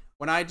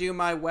 When I do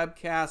my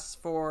webcasts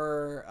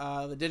for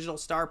the digital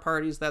star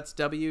parties, that's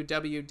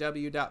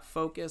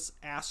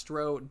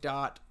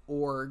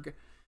www.focusastro.org.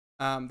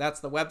 That's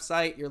the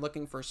website. You're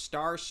looking for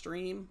Star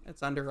Stream.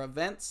 It's under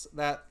events.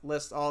 That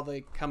lists all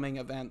the coming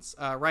events.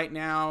 Right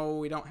now,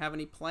 we don't have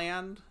any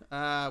planned.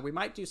 We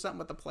might do something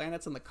with the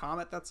planets and the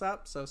comet that's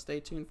up, so stay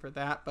tuned for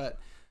that. But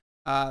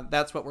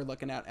that's what we're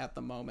looking at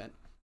the moment.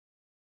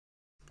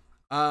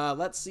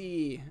 Let's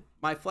see.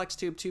 My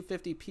FlexTube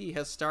 250p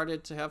has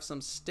started to have some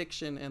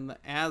stiction in the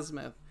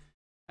azimuth.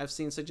 I've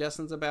seen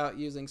suggestions about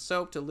using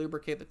soap to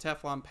lubricate the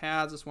Teflon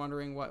pads. Just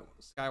wondering what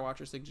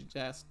Skywatcher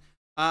suggests.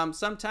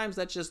 Sometimes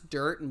that's just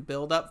dirt and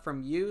buildup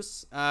from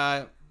use.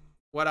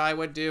 What I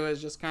would do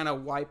is just kind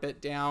of wipe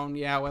it down,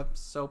 with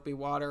soapy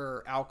water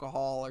or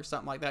alcohol or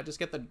something like that. Just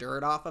get the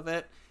dirt off of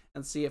it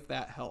and see if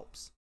that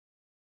helps.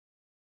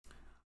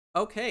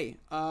 Okay,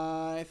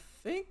 I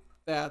think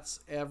that's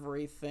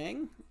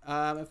everything.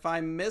 If I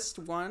missed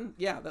one,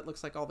 that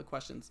looks like all the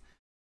questions.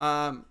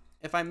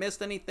 If I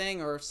missed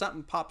anything or if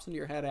something pops into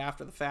your head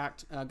after the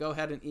fact, go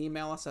ahead and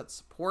email us at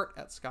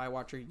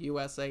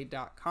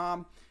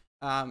support@skywatcherusa.com.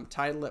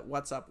 Title it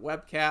What's Up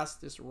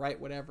Webcast. Just write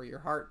whatever your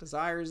heart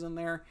desires in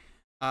there.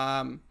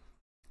 And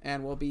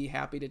we'll be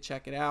happy to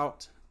check it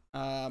out.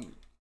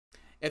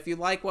 If you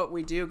like what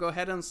we do, go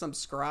ahead and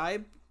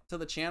subscribe to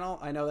the channel.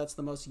 I know that's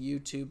the most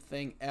YouTube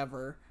thing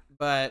ever,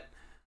 but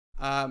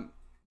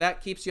that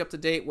keeps you up to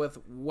date with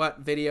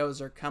what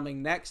videos are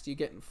coming next. You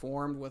get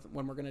informed with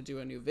when we're going to do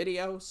a new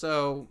video.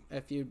 So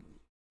if you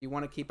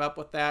want to keep up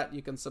with that,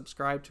 you can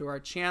subscribe to our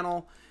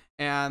channel,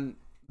 and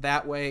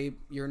that way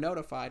you're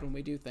notified when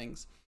we do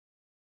things.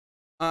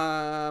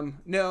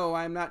 No,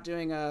 I'm not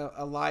doing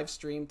a live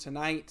stream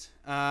tonight.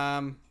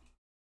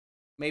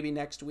 Maybe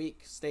next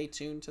week. Stay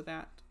tuned to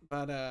that.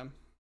 But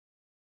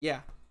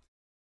yeah.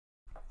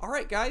 All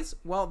right, guys.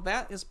 Well,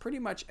 that is pretty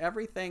much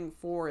everything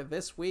for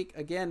this week.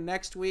 Again,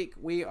 next week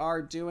we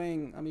are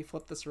doing, let me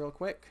flip this real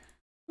quick.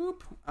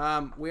 Oop.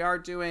 We are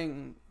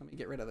doing, let me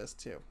get rid of this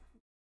too.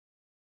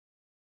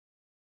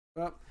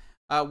 Well,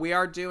 we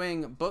are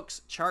doing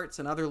books, charts,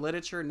 and other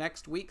literature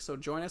next week, so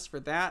join us for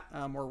that.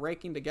 We're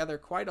raking together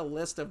quite a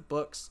list of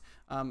books,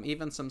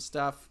 even some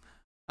stuff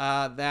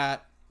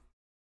that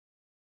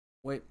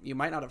you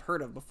might not have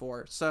heard of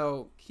before.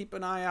 So keep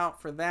an eye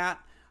out for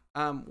that.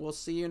 We'll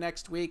see you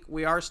next week.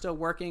 We are still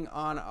working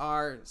on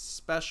our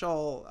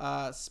special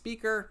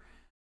speaker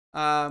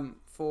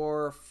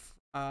for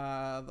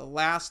the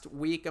last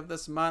week of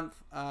this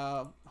month.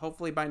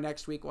 Hopefully by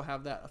next week we'll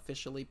have that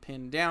officially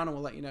pinned down, and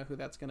we'll let you know who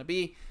that's going to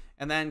be.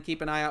 And then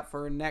keep an eye out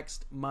for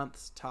next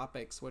month's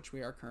topics, which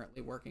we are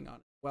currently working on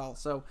as well.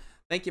 So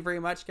thank you very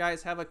much,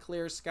 guys. Have a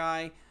clear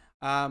sky.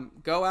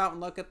 Go out and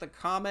look at the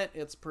comet.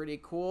 It's pretty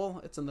cool.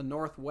 It's in the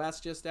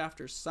northwest just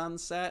after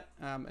sunset.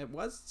 It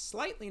was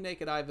slightly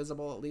naked eye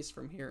visible, at least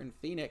from here in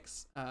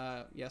Phoenix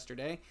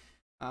yesterday.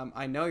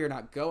 I know you're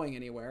not going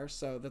anywhere,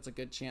 so that's a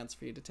good chance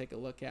for you to take a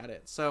look at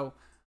it. So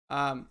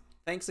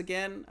thanks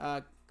again.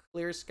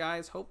 Clear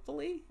skies,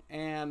 hopefully,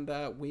 and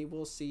we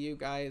will see you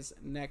guys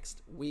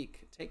next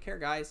week. Take care,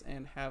 guys,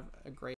 and have a great